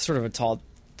 Yeah, that's sort of a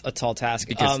tall task.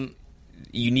 Because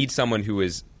you need someone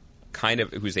who's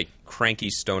a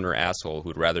cranky stoner asshole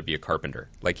who'd rather be a carpenter.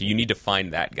 Like, you need to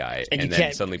find that guy and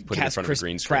then suddenly put him in front of a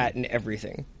green screen. Pratt and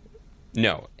everything.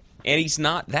 No. And he's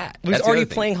not that. Well, he's already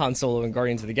playing Han Solo in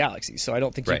Guardians of the Galaxy, so I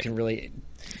don't think you can really...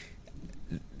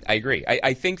 I agree.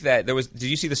 I think that there was... Did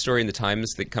you see the story in the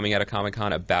Times that coming out of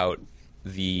Comic-Con about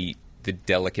the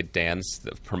delicate dance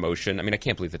of promotion? I mean, I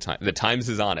can't believe the Times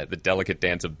is on it, the delicate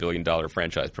dance of billion-dollar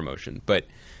franchise promotion. But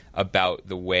about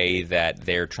the way that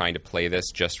they're trying to play this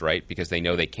just right because they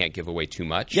know they can't give away too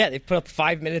much. Yeah, they put up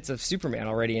 5 minutes of Superman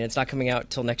already, and it's not coming out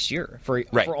till next year for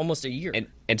almost a year.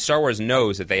 And Star Wars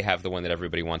knows that they have the one that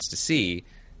everybody wants to see,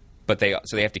 but they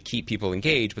have to keep people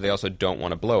engaged, but they also don't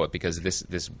want to blow it because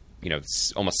this you know,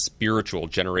 almost spiritual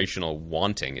generational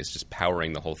wanting is just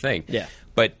powering the whole thing. Yeah,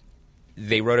 but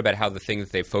they wrote about how the thing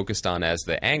that they focused on as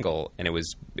the angle, and it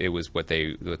was what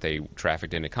they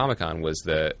trafficked into Comic-Con was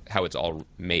how it's all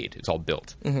made. It's all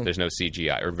built. Mm-hmm. There's no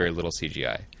CGI or very little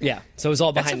CGI. Yeah, so it was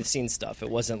all behind the scenes stuff. It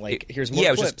wasn't like here's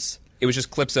more clips. It was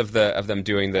just clips of them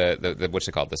doing the what's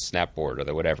it called, the snapboard or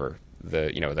the whatever,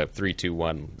 the 3, 2,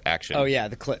 1 action. Oh yeah,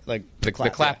 the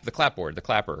clapboard, the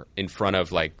clapper in front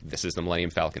of, like, this is the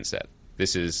Millennium Falcon set.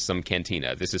 This is some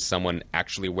cantina. This is someone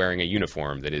actually wearing a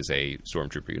uniform that is a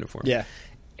Stormtrooper uniform. Yeah.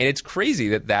 And it's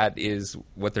crazy that is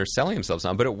what they're selling themselves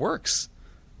on, but it works.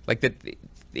 Like, that,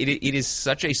 it is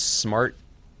such a smart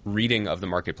reading of the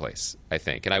marketplace, I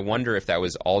think. And I wonder if that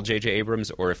was all J.J. Abrams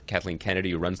or if Kathleen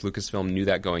Kennedy, who runs Lucasfilm, knew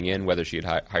that going in, whether she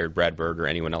had hired Brad Bird or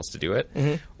anyone else to do it.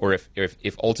 Mm-hmm. Or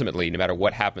if ultimately, no matter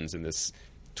what happens in this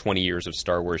 20 years of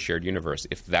Star Wars shared universe,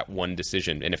 if that one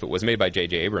decision, and if it was made by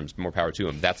J.J. Abrams, more power to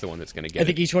him, that's the one that's going to get it. I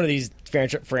think each one of these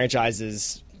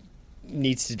franchises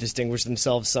needs to distinguish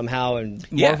themselves somehow, and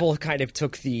Marvel kind of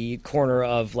took the corner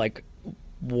of, like,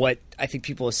 what I think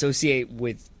people associate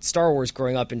with Star Wars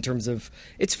growing up in terms of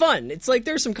it's fun. It's like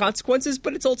there's some consequences,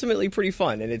 but it's ultimately pretty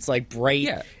fun, and it's like bright.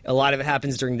 Yeah. A lot of it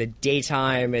happens during the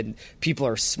daytime, and people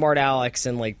are smart alecks,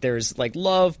 and like there's like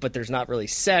love, but there's not really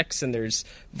sex, and there's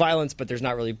violence, but there's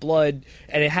not really blood,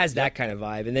 and it has that kind of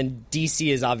vibe. And then DC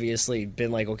has obviously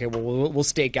been like, okay, well, we'll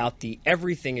stake out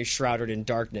everything is shrouded in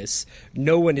darkness.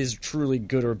 No one is truly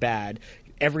good or bad.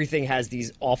 Everything has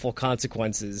these awful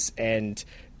consequences, and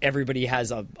everybody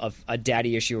has a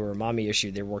daddy issue or a mommy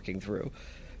issue they're working through.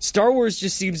 Star Wars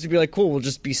just seems to be like, cool, we'll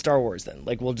just be Star Wars then.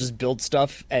 Like, we'll just build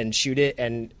stuff and shoot it,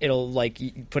 and it'll, like,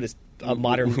 put a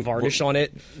modern varnish on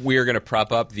it. We're going to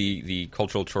prop up the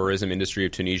cultural tourism industry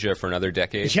of Tunisia for another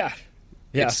decade. Yeah.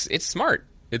 It's smart.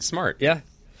 It's smart. Yeah.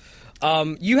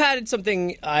 You had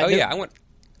something... I want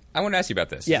to ask you about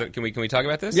this. Yeah. Can we talk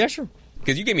about this? Yeah, sure.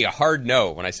 Because you gave me a hard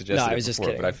no when I suggested I was it just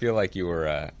before, kidding. but I feel like you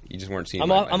just weren't seeing.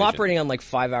 I'm operating on like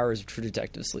 5 hours of True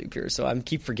Detective sleep here, so I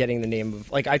keep forgetting the name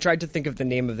of. Like, I tried to think of the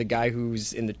name of the guy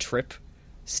who's in The Trip,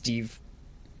 Steve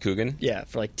Coogan. Yeah,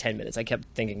 for like 10 minutes. I kept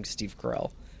thinking Steve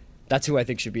Carell. That's who I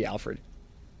think should be Alfred.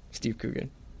 Steve Coogan.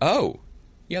 Oh,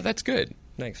 yeah, that's good.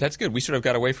 Thanks. That's good. We sort of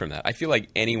got away from that. I feel like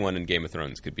anyone in Game of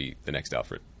Thrones could be the next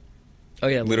Alfred. Oh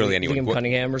yeah, literally anyone. Liam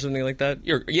Cunningham or something like that.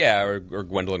 Or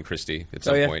Gwendolyn Christie at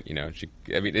some point. You know,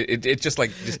 it's just like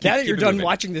just now that you're done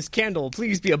watching this candle,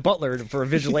 please be a butler for a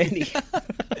vigilante.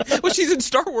 Well, she's in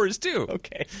Star Wars too.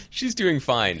 Okay, she's doing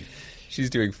fine. She's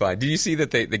doing fine. Did you see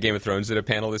that the Game of Thrones did a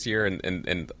panel this year,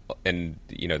 and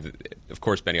you know, of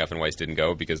course, Benioff and Weiss didn't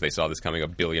go because they saw this coming a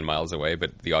billion miles away.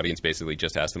 But the audience basically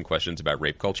just asked them questions about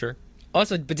rape culture.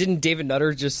 Also, but didn't David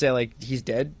Nutter just say like he's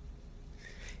dead?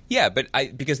 Yeah, but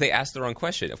because they asked the wrong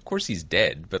question. Of course he's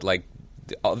dead, but like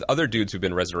the other dudes who've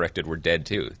been resurrected were dead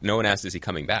too. No one asked, is he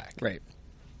coming back? Right.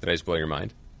 Did I just blow your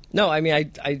mind? No, I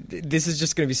mean, this is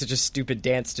just going to be such a stupid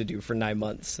dance to do for 9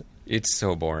 months. It's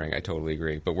so boring. I totally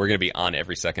agree. But we're going to be on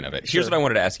every second of it. Sure. Here's what I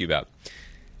wanted to ask you about.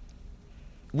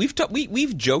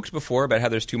 We've joked before about how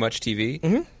there's too much TV.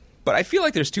 Mm-hmm. But I feel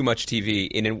like there's too much TV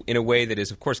in a way that is,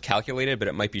 of course, calculated, but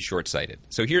it might be short-sighted.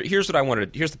 So here's what I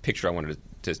wanted. Here's the picture I wanted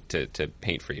to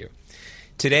paint for you.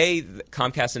 Today,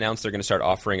 Comcast announced they're going to start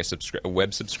offering a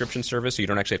web subscription service, so you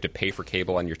don't actually have to pay for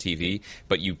cable on your TV,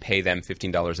 but you pay them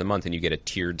 $15 a month, and you get a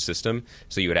tiered system.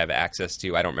 So you would have access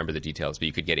to, I don't remember the details, but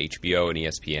you could get HBO and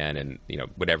ESPN and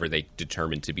whatever they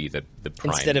determined to be the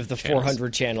prime instead of the channels.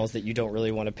 400 channels that you don't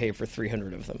really want to pay for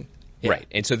 300 of them. Yeah. Right,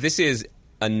 and so this is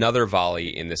another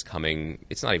volley in this coming,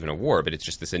 it's not even a war, but it's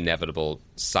just this inevitable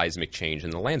seismic change in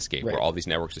the landscape where all these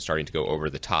networks are starting to go over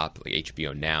the top, like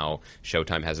HBO Now,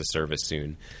 Showtime has a service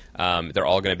soon. They're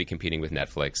all going to be competing with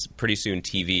Netflix. Pretty soon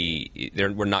TV,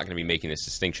 we're not going to be making this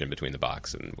distinction between the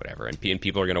box and whatever, and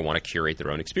people are going to want to curate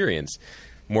their own experience.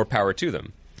 More power to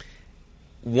them.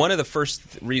 One of the first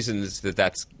reasons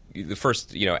that's the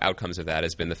first outcomes of that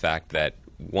has been the fact that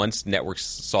once networks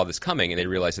saw this coming and they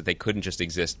realized that they couldn't just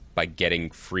exist by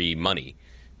getting free money,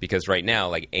 because right now,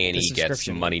 like A&E gets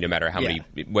money no matter how many,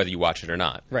 whether you watch it or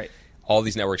not. Right. All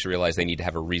these networks realized they need to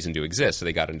have a reason to exist, so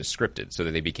they got into scripted, so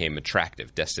that they became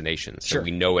attractive destinations. Sure. So we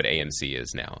know what AMC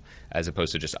is now, as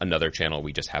opposed to just another channel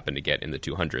we just happen to get in the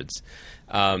 200s.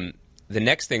 The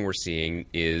next thing we're seeing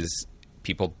is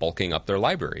people bulking up their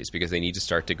libraries because they need to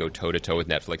start to go toe-to-toe with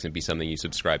Netflix and be something you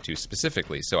subscribe to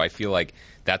specifically. So I feel like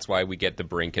that's why we get The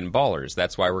Brink and Ballers.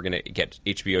 That's why we're going to get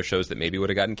HBO shows that maybe would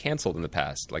have gotten canceled in the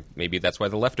past. Like maybe that's why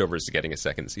The Leftovers is getting a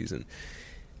second season.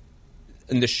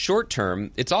 In the short term,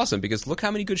 it's awesome because look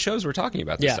how many good shows we're talking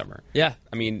about this summer. Yeah.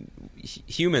 I mean,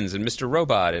 Humans and Mr.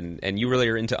 Robot, and you really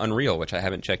are into Unreal, which I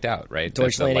haven't checked out, right?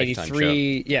 Deutschland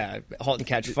 83, Halt and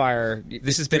Catch Fire.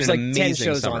 This has been an amazing 10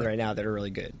 shows summer on right now that are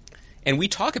really good. And we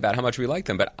talk about how much we like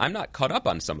them, but I'm not caught up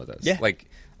on some of those. Yeah. Like,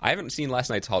 I haven't seen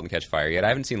last night's Halt and Catch Fire yet. I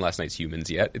haven't seen last night's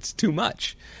Humans yet. It's too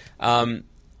much. I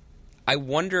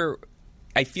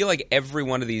feel like every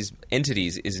one of these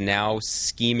entities is now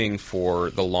scheming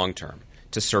for the long term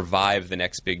to survive the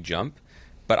next big jump.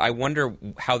 But I wonder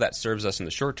how that serves us in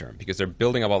the short term because they're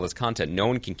building up all this content. No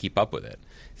one can keep up with it.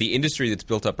 The industry that's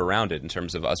built up around it in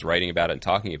terms of us writing about it and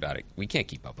talking about it, we can't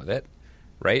keep up with it,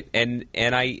 right? And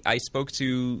I spoke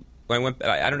to... I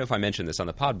don't know if I mentioned this on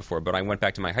the pod before, but I went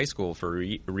back to my high school for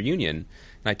a reunion, and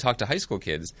I talked to high school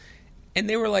kids, and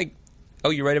they were like, "Oh,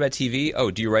 you write about TV?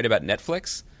 Oh, do you write about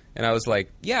Netflix?" And I was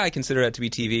like, "Yeah, I consider that to be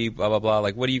TV, blah, blah, blah.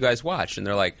 Like, what do you guys watch?" And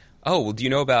they're like, "Oh, well, do you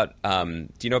know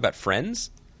about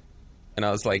Friends?" And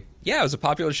I was like, "Yeah, it was a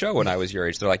popular show when I was your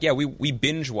age." They're like, "Yeah, we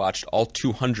binge-watched all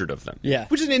 200 of them." Yeah.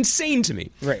 Which is insane to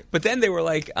me. Right. But then they were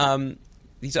like,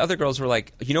 these other girls were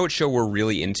like, "You know what show we're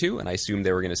really into?" And I assumed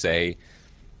they were going to say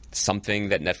something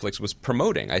that Netflix was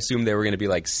promoting. I assumed they were going to be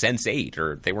like Sense8,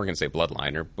 or they weren't going to say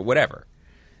Bloodline, but whatever.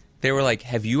 They were like,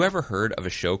 "Have you ever heard of a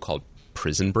show called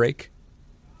Prison Break?"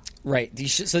 Right.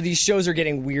 So these shows are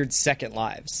getting weird second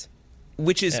lives.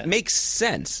 Which makes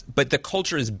sense, but the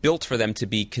culture is built for them to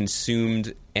be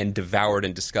consumed and devoured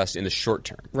and discussed in the short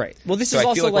term. Right. Well, this So is I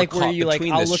also feel like like where you like,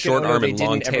 I'll look at what they did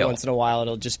long and every tail. once in a while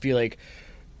it'll just be like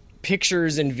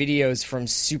pictures and videos from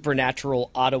Supernatural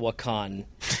OttawaCon.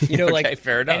 You know, Okay, like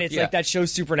fair enough, and it's yeah. like that show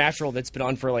Supernatural that's been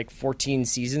on for like 14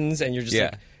 seasons, and you're just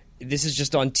like, this is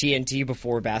just on TNT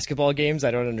before basketball games.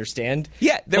 I don't understand.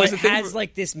 Yeah, there but was a it thing has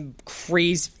like this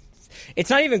crazy. It's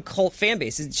not even cult fan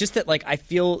base. It's just that like I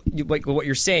feel like what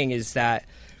you're saying is that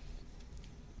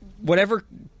whatever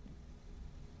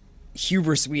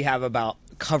hubris we have about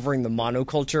covering the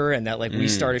monoculture and that like we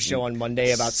start a show on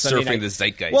Monday about Sunday night. Surfing the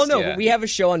zeitgeist. Well, no, but we have a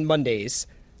show on Mondays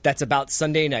that's about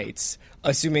Sunday nights,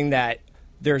 assuming that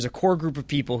there's a core group of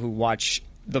people who watch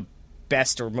the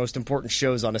best or most important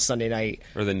shows on a Sunday night.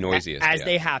 Or the noisiest. As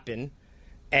they happen,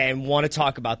 and want to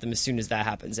talk about them as soon as that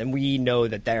happens. And we know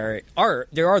that there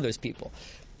are those people.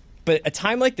 But a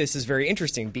time like this is very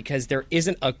interesting because there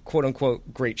isn't a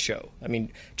quote-unquote great show. I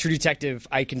mean, True Detective,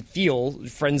 I can feel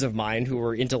friends of mine who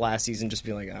were into last season just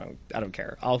being like, I don't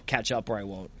care. I'll catch up or I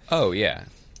won't. Oh, yeah.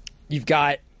 You've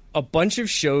got a bunch of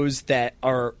shows that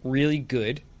are really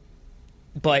good,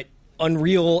 but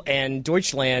Unreal and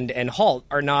Deutschland and Halt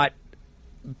are not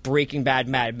Breaking Bad,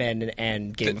 Mad Men,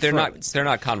 and Game of Thrones. They're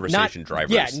not conversation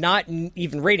drivers. Yeah, not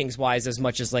even ratings-wise as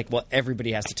much as, like, well,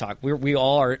 everybody has to talk. We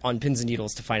all are on pins and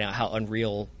needles to find out how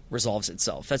Unreal resolves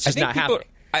itself. That's just not happening.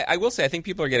 I will say, I think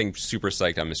people are getting super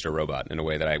psyched on Mr. Robot in a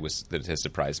way that has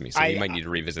surprised me. So we might need to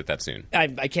revisit that soon.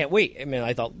 I can't wait. I mean,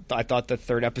 I thought the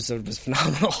third episode was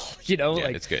phenomenal. Yeah,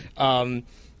 it's good.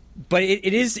 But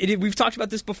we've talked about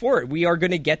this before. We are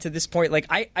going to get to this point. Like,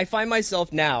 I find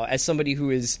myself now as somebody who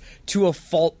is to a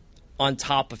fault on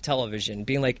top of television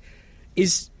being like,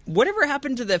 is whatever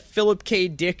happened to the Philip K.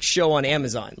 Dick show on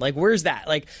Amazon? Like, where's that?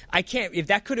 Like, I can't, if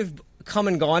that could have come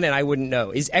and gone and I wouldn't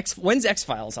know. When's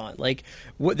X-Files on? Like,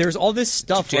 there's all this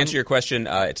stuff. To answer your question,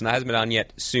 hasn't been on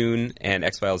yet. Soon, and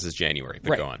X-Files is January.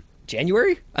 But go on.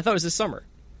 January? I thought it was this summer.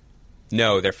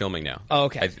 No, they're filming now. Oh,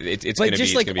 okay. It's going to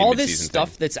be like all this stuff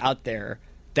thing. That's out there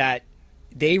that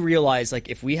they realize, like,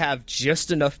 if we have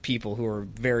just enough people who are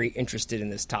very interested in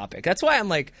this topic. That's why I'm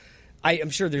like, I'm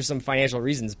sure there's some financial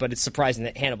reasons, but it's surprising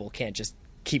that Hannibal can't just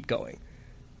keep going.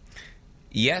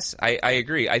 Yes, I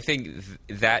agree. I think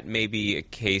that may be a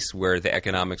case where the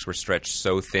economics were stretched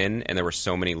so thin and there were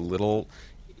so many little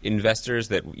investors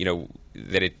that,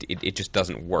 that it just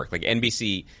doesn't work. Like,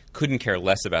 NBC couldn't care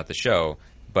less about the show,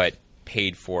 but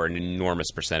paid for an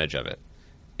enormous percentage of it.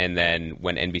 And then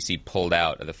when NBC pulled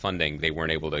out of the funding, they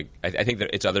weren't able to. I think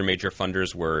that its other major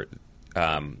funders were,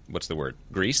 what's the word?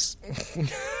 Greece.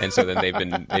 And so then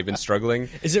they've been struggling.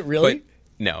 Is it really? But,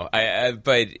 no,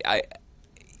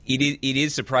 it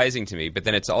is surprising to me. But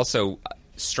then it's also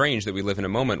strange that we live in a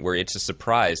moment where it's a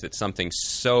surprise that something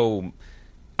so,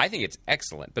 I think it's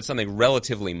excellent, but something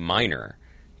relatively minor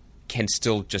can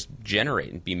still just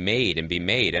generate and be made.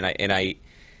 And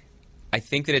I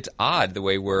think that it's odd the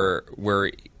way where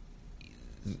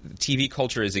TV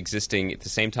culture is existing at the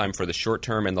same time for the short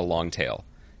term and the long tail,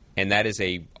 and that is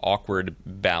a awkward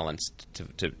balance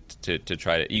to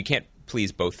try to. You can't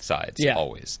please both sides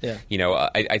always. Yeah.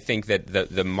 I think that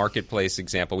the marketplace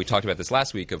example, we talked about this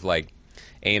last week, of like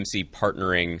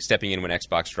AMC stepping in when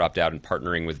Xbox dropped out and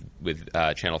partnering with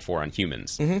Channel 4 on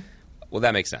Humans. Mm-hmm. Well,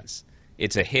 that makes sense.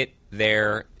 It's a hit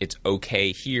there. It's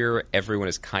okay here. Everyone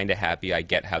is kind of happy. I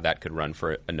get how that could run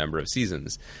for a number of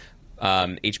seasons.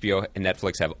 HBO and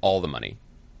Netflix have all the money,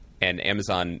 and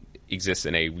Amazon exists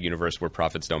in a universe where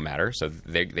profits don't matter, so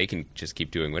they can just keep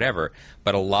doing whatever.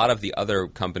 But a lot of the other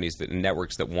companies,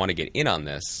 networks that want to get in on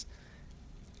this,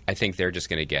 I think they're just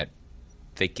going to get.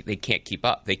 They can't keep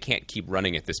up. They can't keep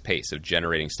running at this pace of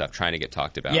generating stuff, trying to get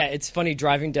talked about. Yeah, it's funny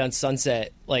driving down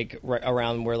Sunset, like right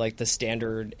around where like the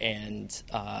Standard and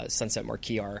Sunset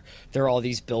Marquee are. There are all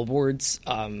these billboards,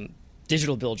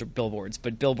 digital billboards,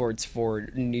 but billboards for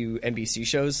new NBC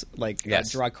shows, like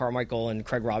Gerard Carmichael and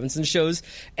Craig Robinson shows,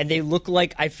 and they look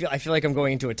like I feel like I'm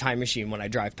going into a time machine when I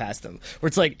drive past them. Where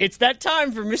it's like, it's that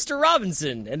time for Mr.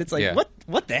 Robinson, and it's like,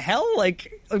 what the hell?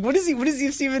 Like what is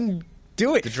he even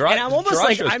doing? And I'm almost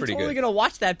like, I'm totally going to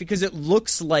watch that because it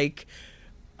looks like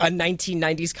a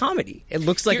 1990s comedy. It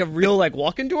looks like a real, like,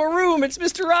 walk into a room, it's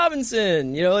Mr.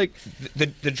 Robinson, like...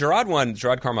 The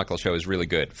Gerard Carmichael show is really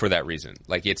good for that reason.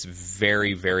 Like, it's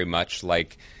very, very much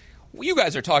like, you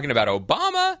guys are talking about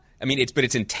Obama? I mean,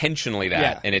 it's intentionally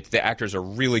that, and the actors are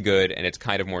really good, and it's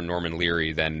kind of more Norman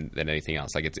Leary than anything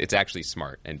else. Like, it's actually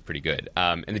smart and pretty good.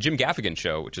 And the Jim Gaffigan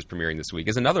show, which is premiering this week,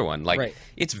 is another one. Like,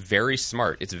 It's very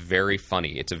smart. It's very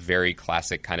funny. It's a very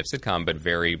classic kind of sitcom, but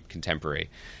very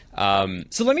contemporary.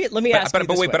 So let me ask you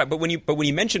this way. But when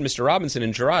you mentioned Mr. Robinson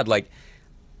and Gerard, like,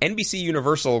 NBC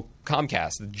Universal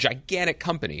Comcast, the gigantic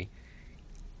company,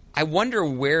 I wonder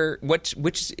which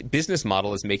business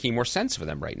model is making more sense for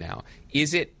them right now.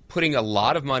 Is it putting a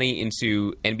lot of money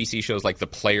into NBC shows like The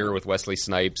Player with Wesley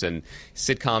Snipes and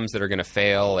sitcoms that are going to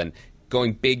fail and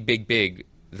going big, big, big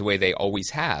the way they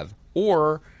always have?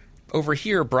 Or over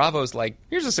here, Bravo's like,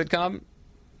 here's a sitcom.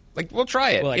 Like, we'll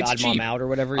try it. Well, like it's Odd cheap. Mom Out or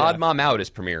whatever. Odd Mom Out is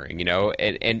premiering,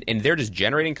 and they're just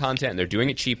generating content, and they're doing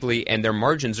it cheaply, and their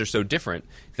margins are so different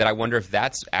that I wonder if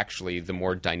that's actually the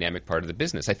more dynamic part of the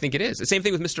business. I think it is. The same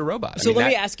thing with Mr. Robot. So let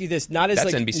me ask you this, not as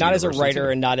a writer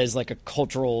and not as like a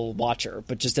cultural watcher,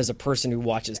 but just as a person who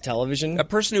watches television. A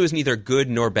person who is neither good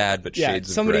nor bad, but shades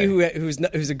of somebody gray.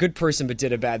 who's a good person but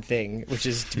did a bad thing, which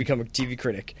is to become a TV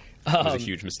critic. It was a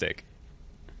huge mistake.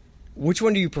 Which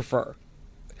one do you prefer?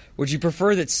 Would you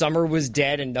prefer that summer was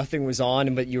dead and nothing was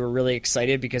on, but you were really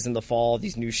excited because in the fall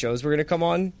these new shows were going to come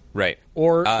on? Right.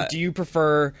 Or do you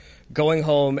prefer going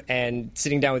home and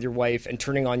sitting down with your wife and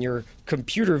turning on your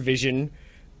computer vision?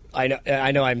 I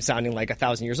know I'm sounding like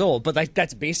 1,000 years old, but like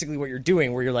that's basically what you're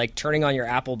doing, where you're like turning on your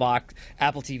Apple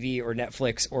TV or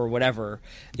Netflix or whatever,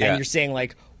 and you're saying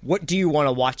like, what do you want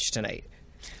to watch tonight?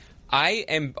 I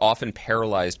am often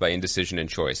paralyzed by indecision and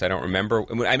choice. I don't remember.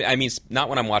 I mean, not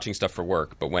when I'm watching stuff for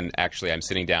work, but when actually I'm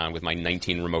sitting down with my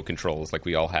 19 remote controls like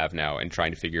we all have now and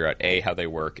trying to figure out, A, how they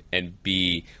work, and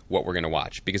B, what we're going to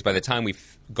watch. Because by the time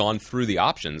we've gone through the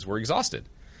options, we're exhausted.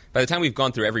 By the time we've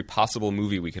gone through every possible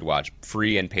movie we could watch,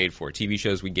 free and paid for, TV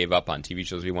shows we gave up on, TV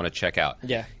shows we want to check out,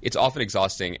 it's often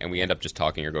exhausting, and we end up just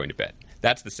talking or going to bed.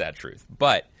 That's the sad truth.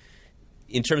 But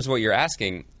in terms of what you're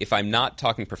asking, if I'm not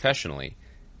talking professionally,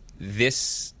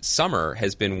 this summer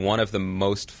has been one of the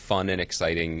most fun and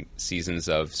exciting seasons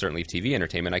of certainly TV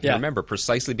entertainment I can remember,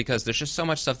 precisely because there's just so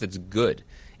much stuff that's good,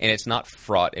 and it's not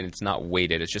fraught and it's not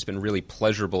weighted. It's just been really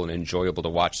pleasurable and enjoyable to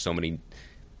watch so many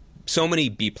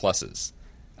B pluses.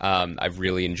 I've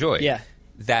really enjoyed. Yeah.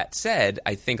 That said,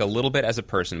 I think a little bit as a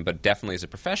person, but definitely as a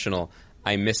professional,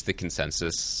 I miss the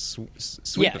consensus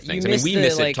sweep of things. I mean, we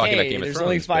miss it talking about Game of Thrones. There's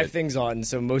only 5 things on,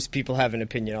 so most people have an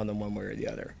opinion on them one way or the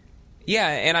other. Yeah,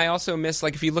 and I also miss,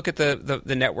 like, if you look at the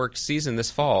network season this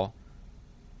fall,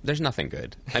 there's nothing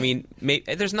good. I mean,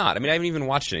 there's not. I mean, I haven't even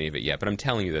watched any of it yet, but I'm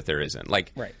telling you that there isn't.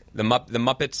 Like, the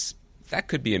Muppets, that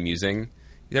could be amusing.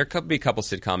 There could be a couple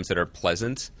sitcoms that are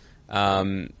pleasant.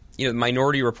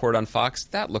 Minority Report on Fox,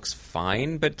 that looks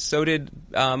fine, but so did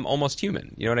Almost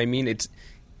Human. You know what I mean?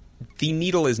 The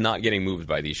needle is not getting moved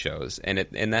by these shows, and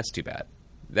that's too bad.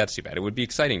 That's too bad. It would be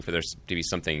exciting for there to be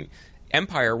something.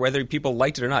 Empire, whether people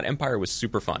liked it or not, Empire was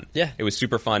super fun. Yeah. It was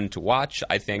super fun to watch,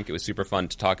 I think. It was super fun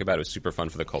to talk about. It was super fun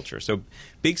for the culture. So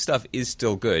big stuff is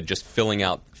still good, just filling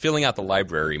out the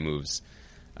library moves.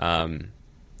 I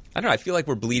don't know. I feel like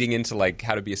we're bleeding into like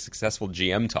how to be a successul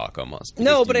GM talk almost.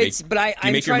 No, do you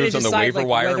make your moves on the waiver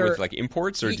wire with like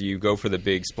imports, or do you go for the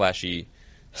big splashy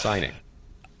signing?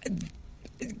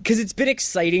 Because it's been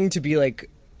exciting to be like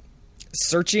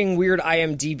searching weird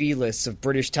IMDb lists of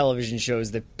British television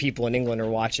shows that people in England are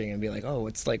watching and be like, oh,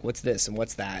 what's this and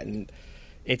what's that, and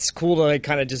it's cool to like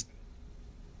kind of just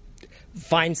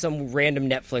find some random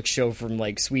Netflix show from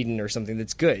like Sweden or something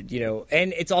that's good,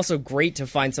 and it's also great to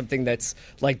find something that's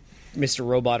like Mr.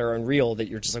 Robot or Unreal that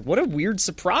you're just like, what a weird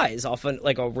surprise off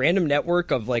like a random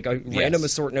network of like a random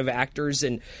assortment of actors,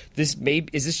 and is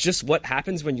this just what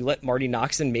happens when you let Marty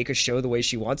Noxon make a show the way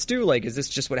she wants to? Like, is this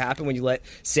just what happened when you let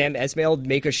Sam Esmail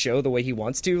make a show the way he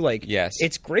wants to? Like, yes,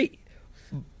 it's great.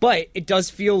 But it does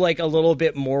feel like a little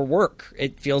bit more work.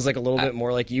 It feels like a little bit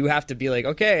more like you have to be like,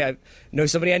 okay, I know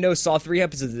somebody I know saw 3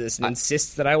 episodes of this and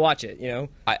insists that I watch it,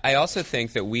 I also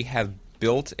think that we have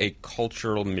built a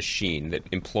cultural machine that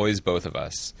employs both of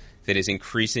us that is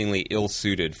increasingly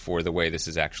ill-suited for the way this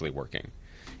is actually working.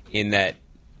 In that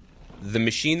the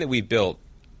machine that we built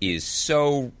is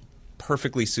so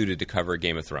perfectly suited to cover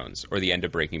Game of Thrones or the end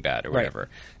of Breaking Bad or whatever. Right.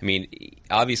 I mean,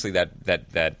 obviously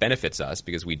that benefits us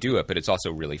because we do it, but it's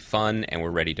also really fun and we're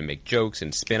ready to make jokes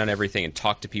and spin on everything and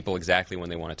talk to people exactly when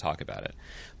they want to talk about it.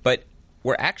 But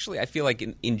we're actually, I feel like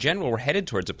in general, we're headed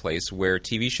towards a place where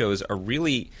TV shows are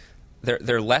really...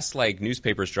 They're less like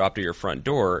newspapers drop to your front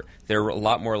door. They're a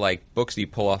lot more like books that you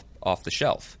pull off the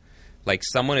shelf. Like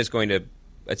someone is going to,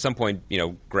 at some point,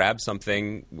 grab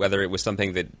something, whether it was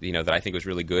something that that I think was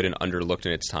really good and underlooked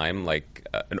in its time, like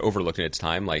and overlooked in its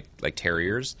time, like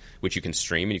Terriers, which you can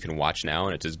stream and you can watch now,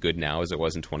 and it's as good now as it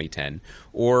was in 2010.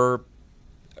 Or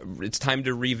it's time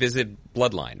to revisit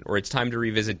Bloodline, or it's time to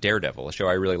revisit Daredevil, a show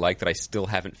I really like that I still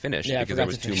haven't finished because there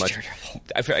was too much.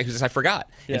 I forgot.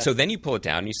 Yeah. And so then you pull it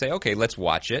down and you say, okay, let's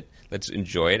watch it, let's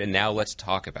enjoy it, and now let's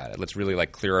talk about it. Let's really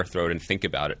like clear our throat and think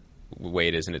about it the way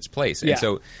it is in its place. And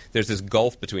so there's this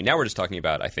gulf between, now we're just talking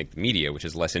about, I think, the media, which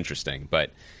is less interesting, but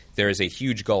there is a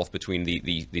huge gulf between the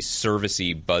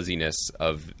servicey buzziness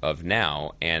of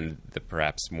now and the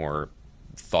perhaps more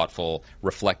thoughtful,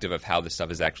 reflective of how this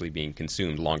stuff is actually being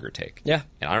consumed, longer take. Yeah.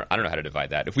 And I don't know how to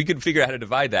divide that. If we could figure out how to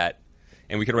divide that,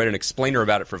 and we could write an explainer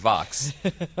about it for Vox,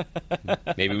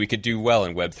 maybe we could do well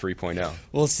in Web 3.0.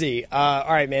 We'll see. All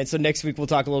right, man. So next week we'll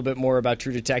talk a little bit more about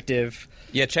True Detective.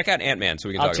 Yeah, check out Ant-Man so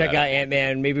we can talk about it. I'll check out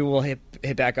Ant-Man. Maybe we'll hit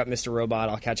back up Mr. Robot.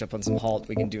 I'll catch up on some Halt.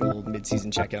 We can do a little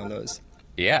mid-season check on those.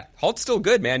 Yeah. Halt's still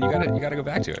good, man. You gotta go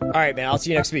back to it. All right, man. I'll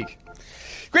see you next week.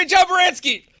 Great job,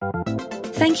 Baranski!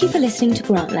 Thank you for listening to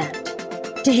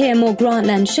Grantland. To hear more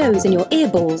Grantland shows in your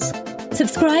earballs,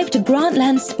 subscribe to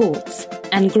Grantland Sports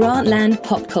and Grantland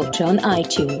Pop Culture on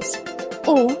iTunes.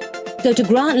 Or go to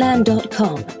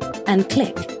grantland.com and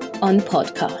click on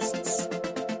podcasts.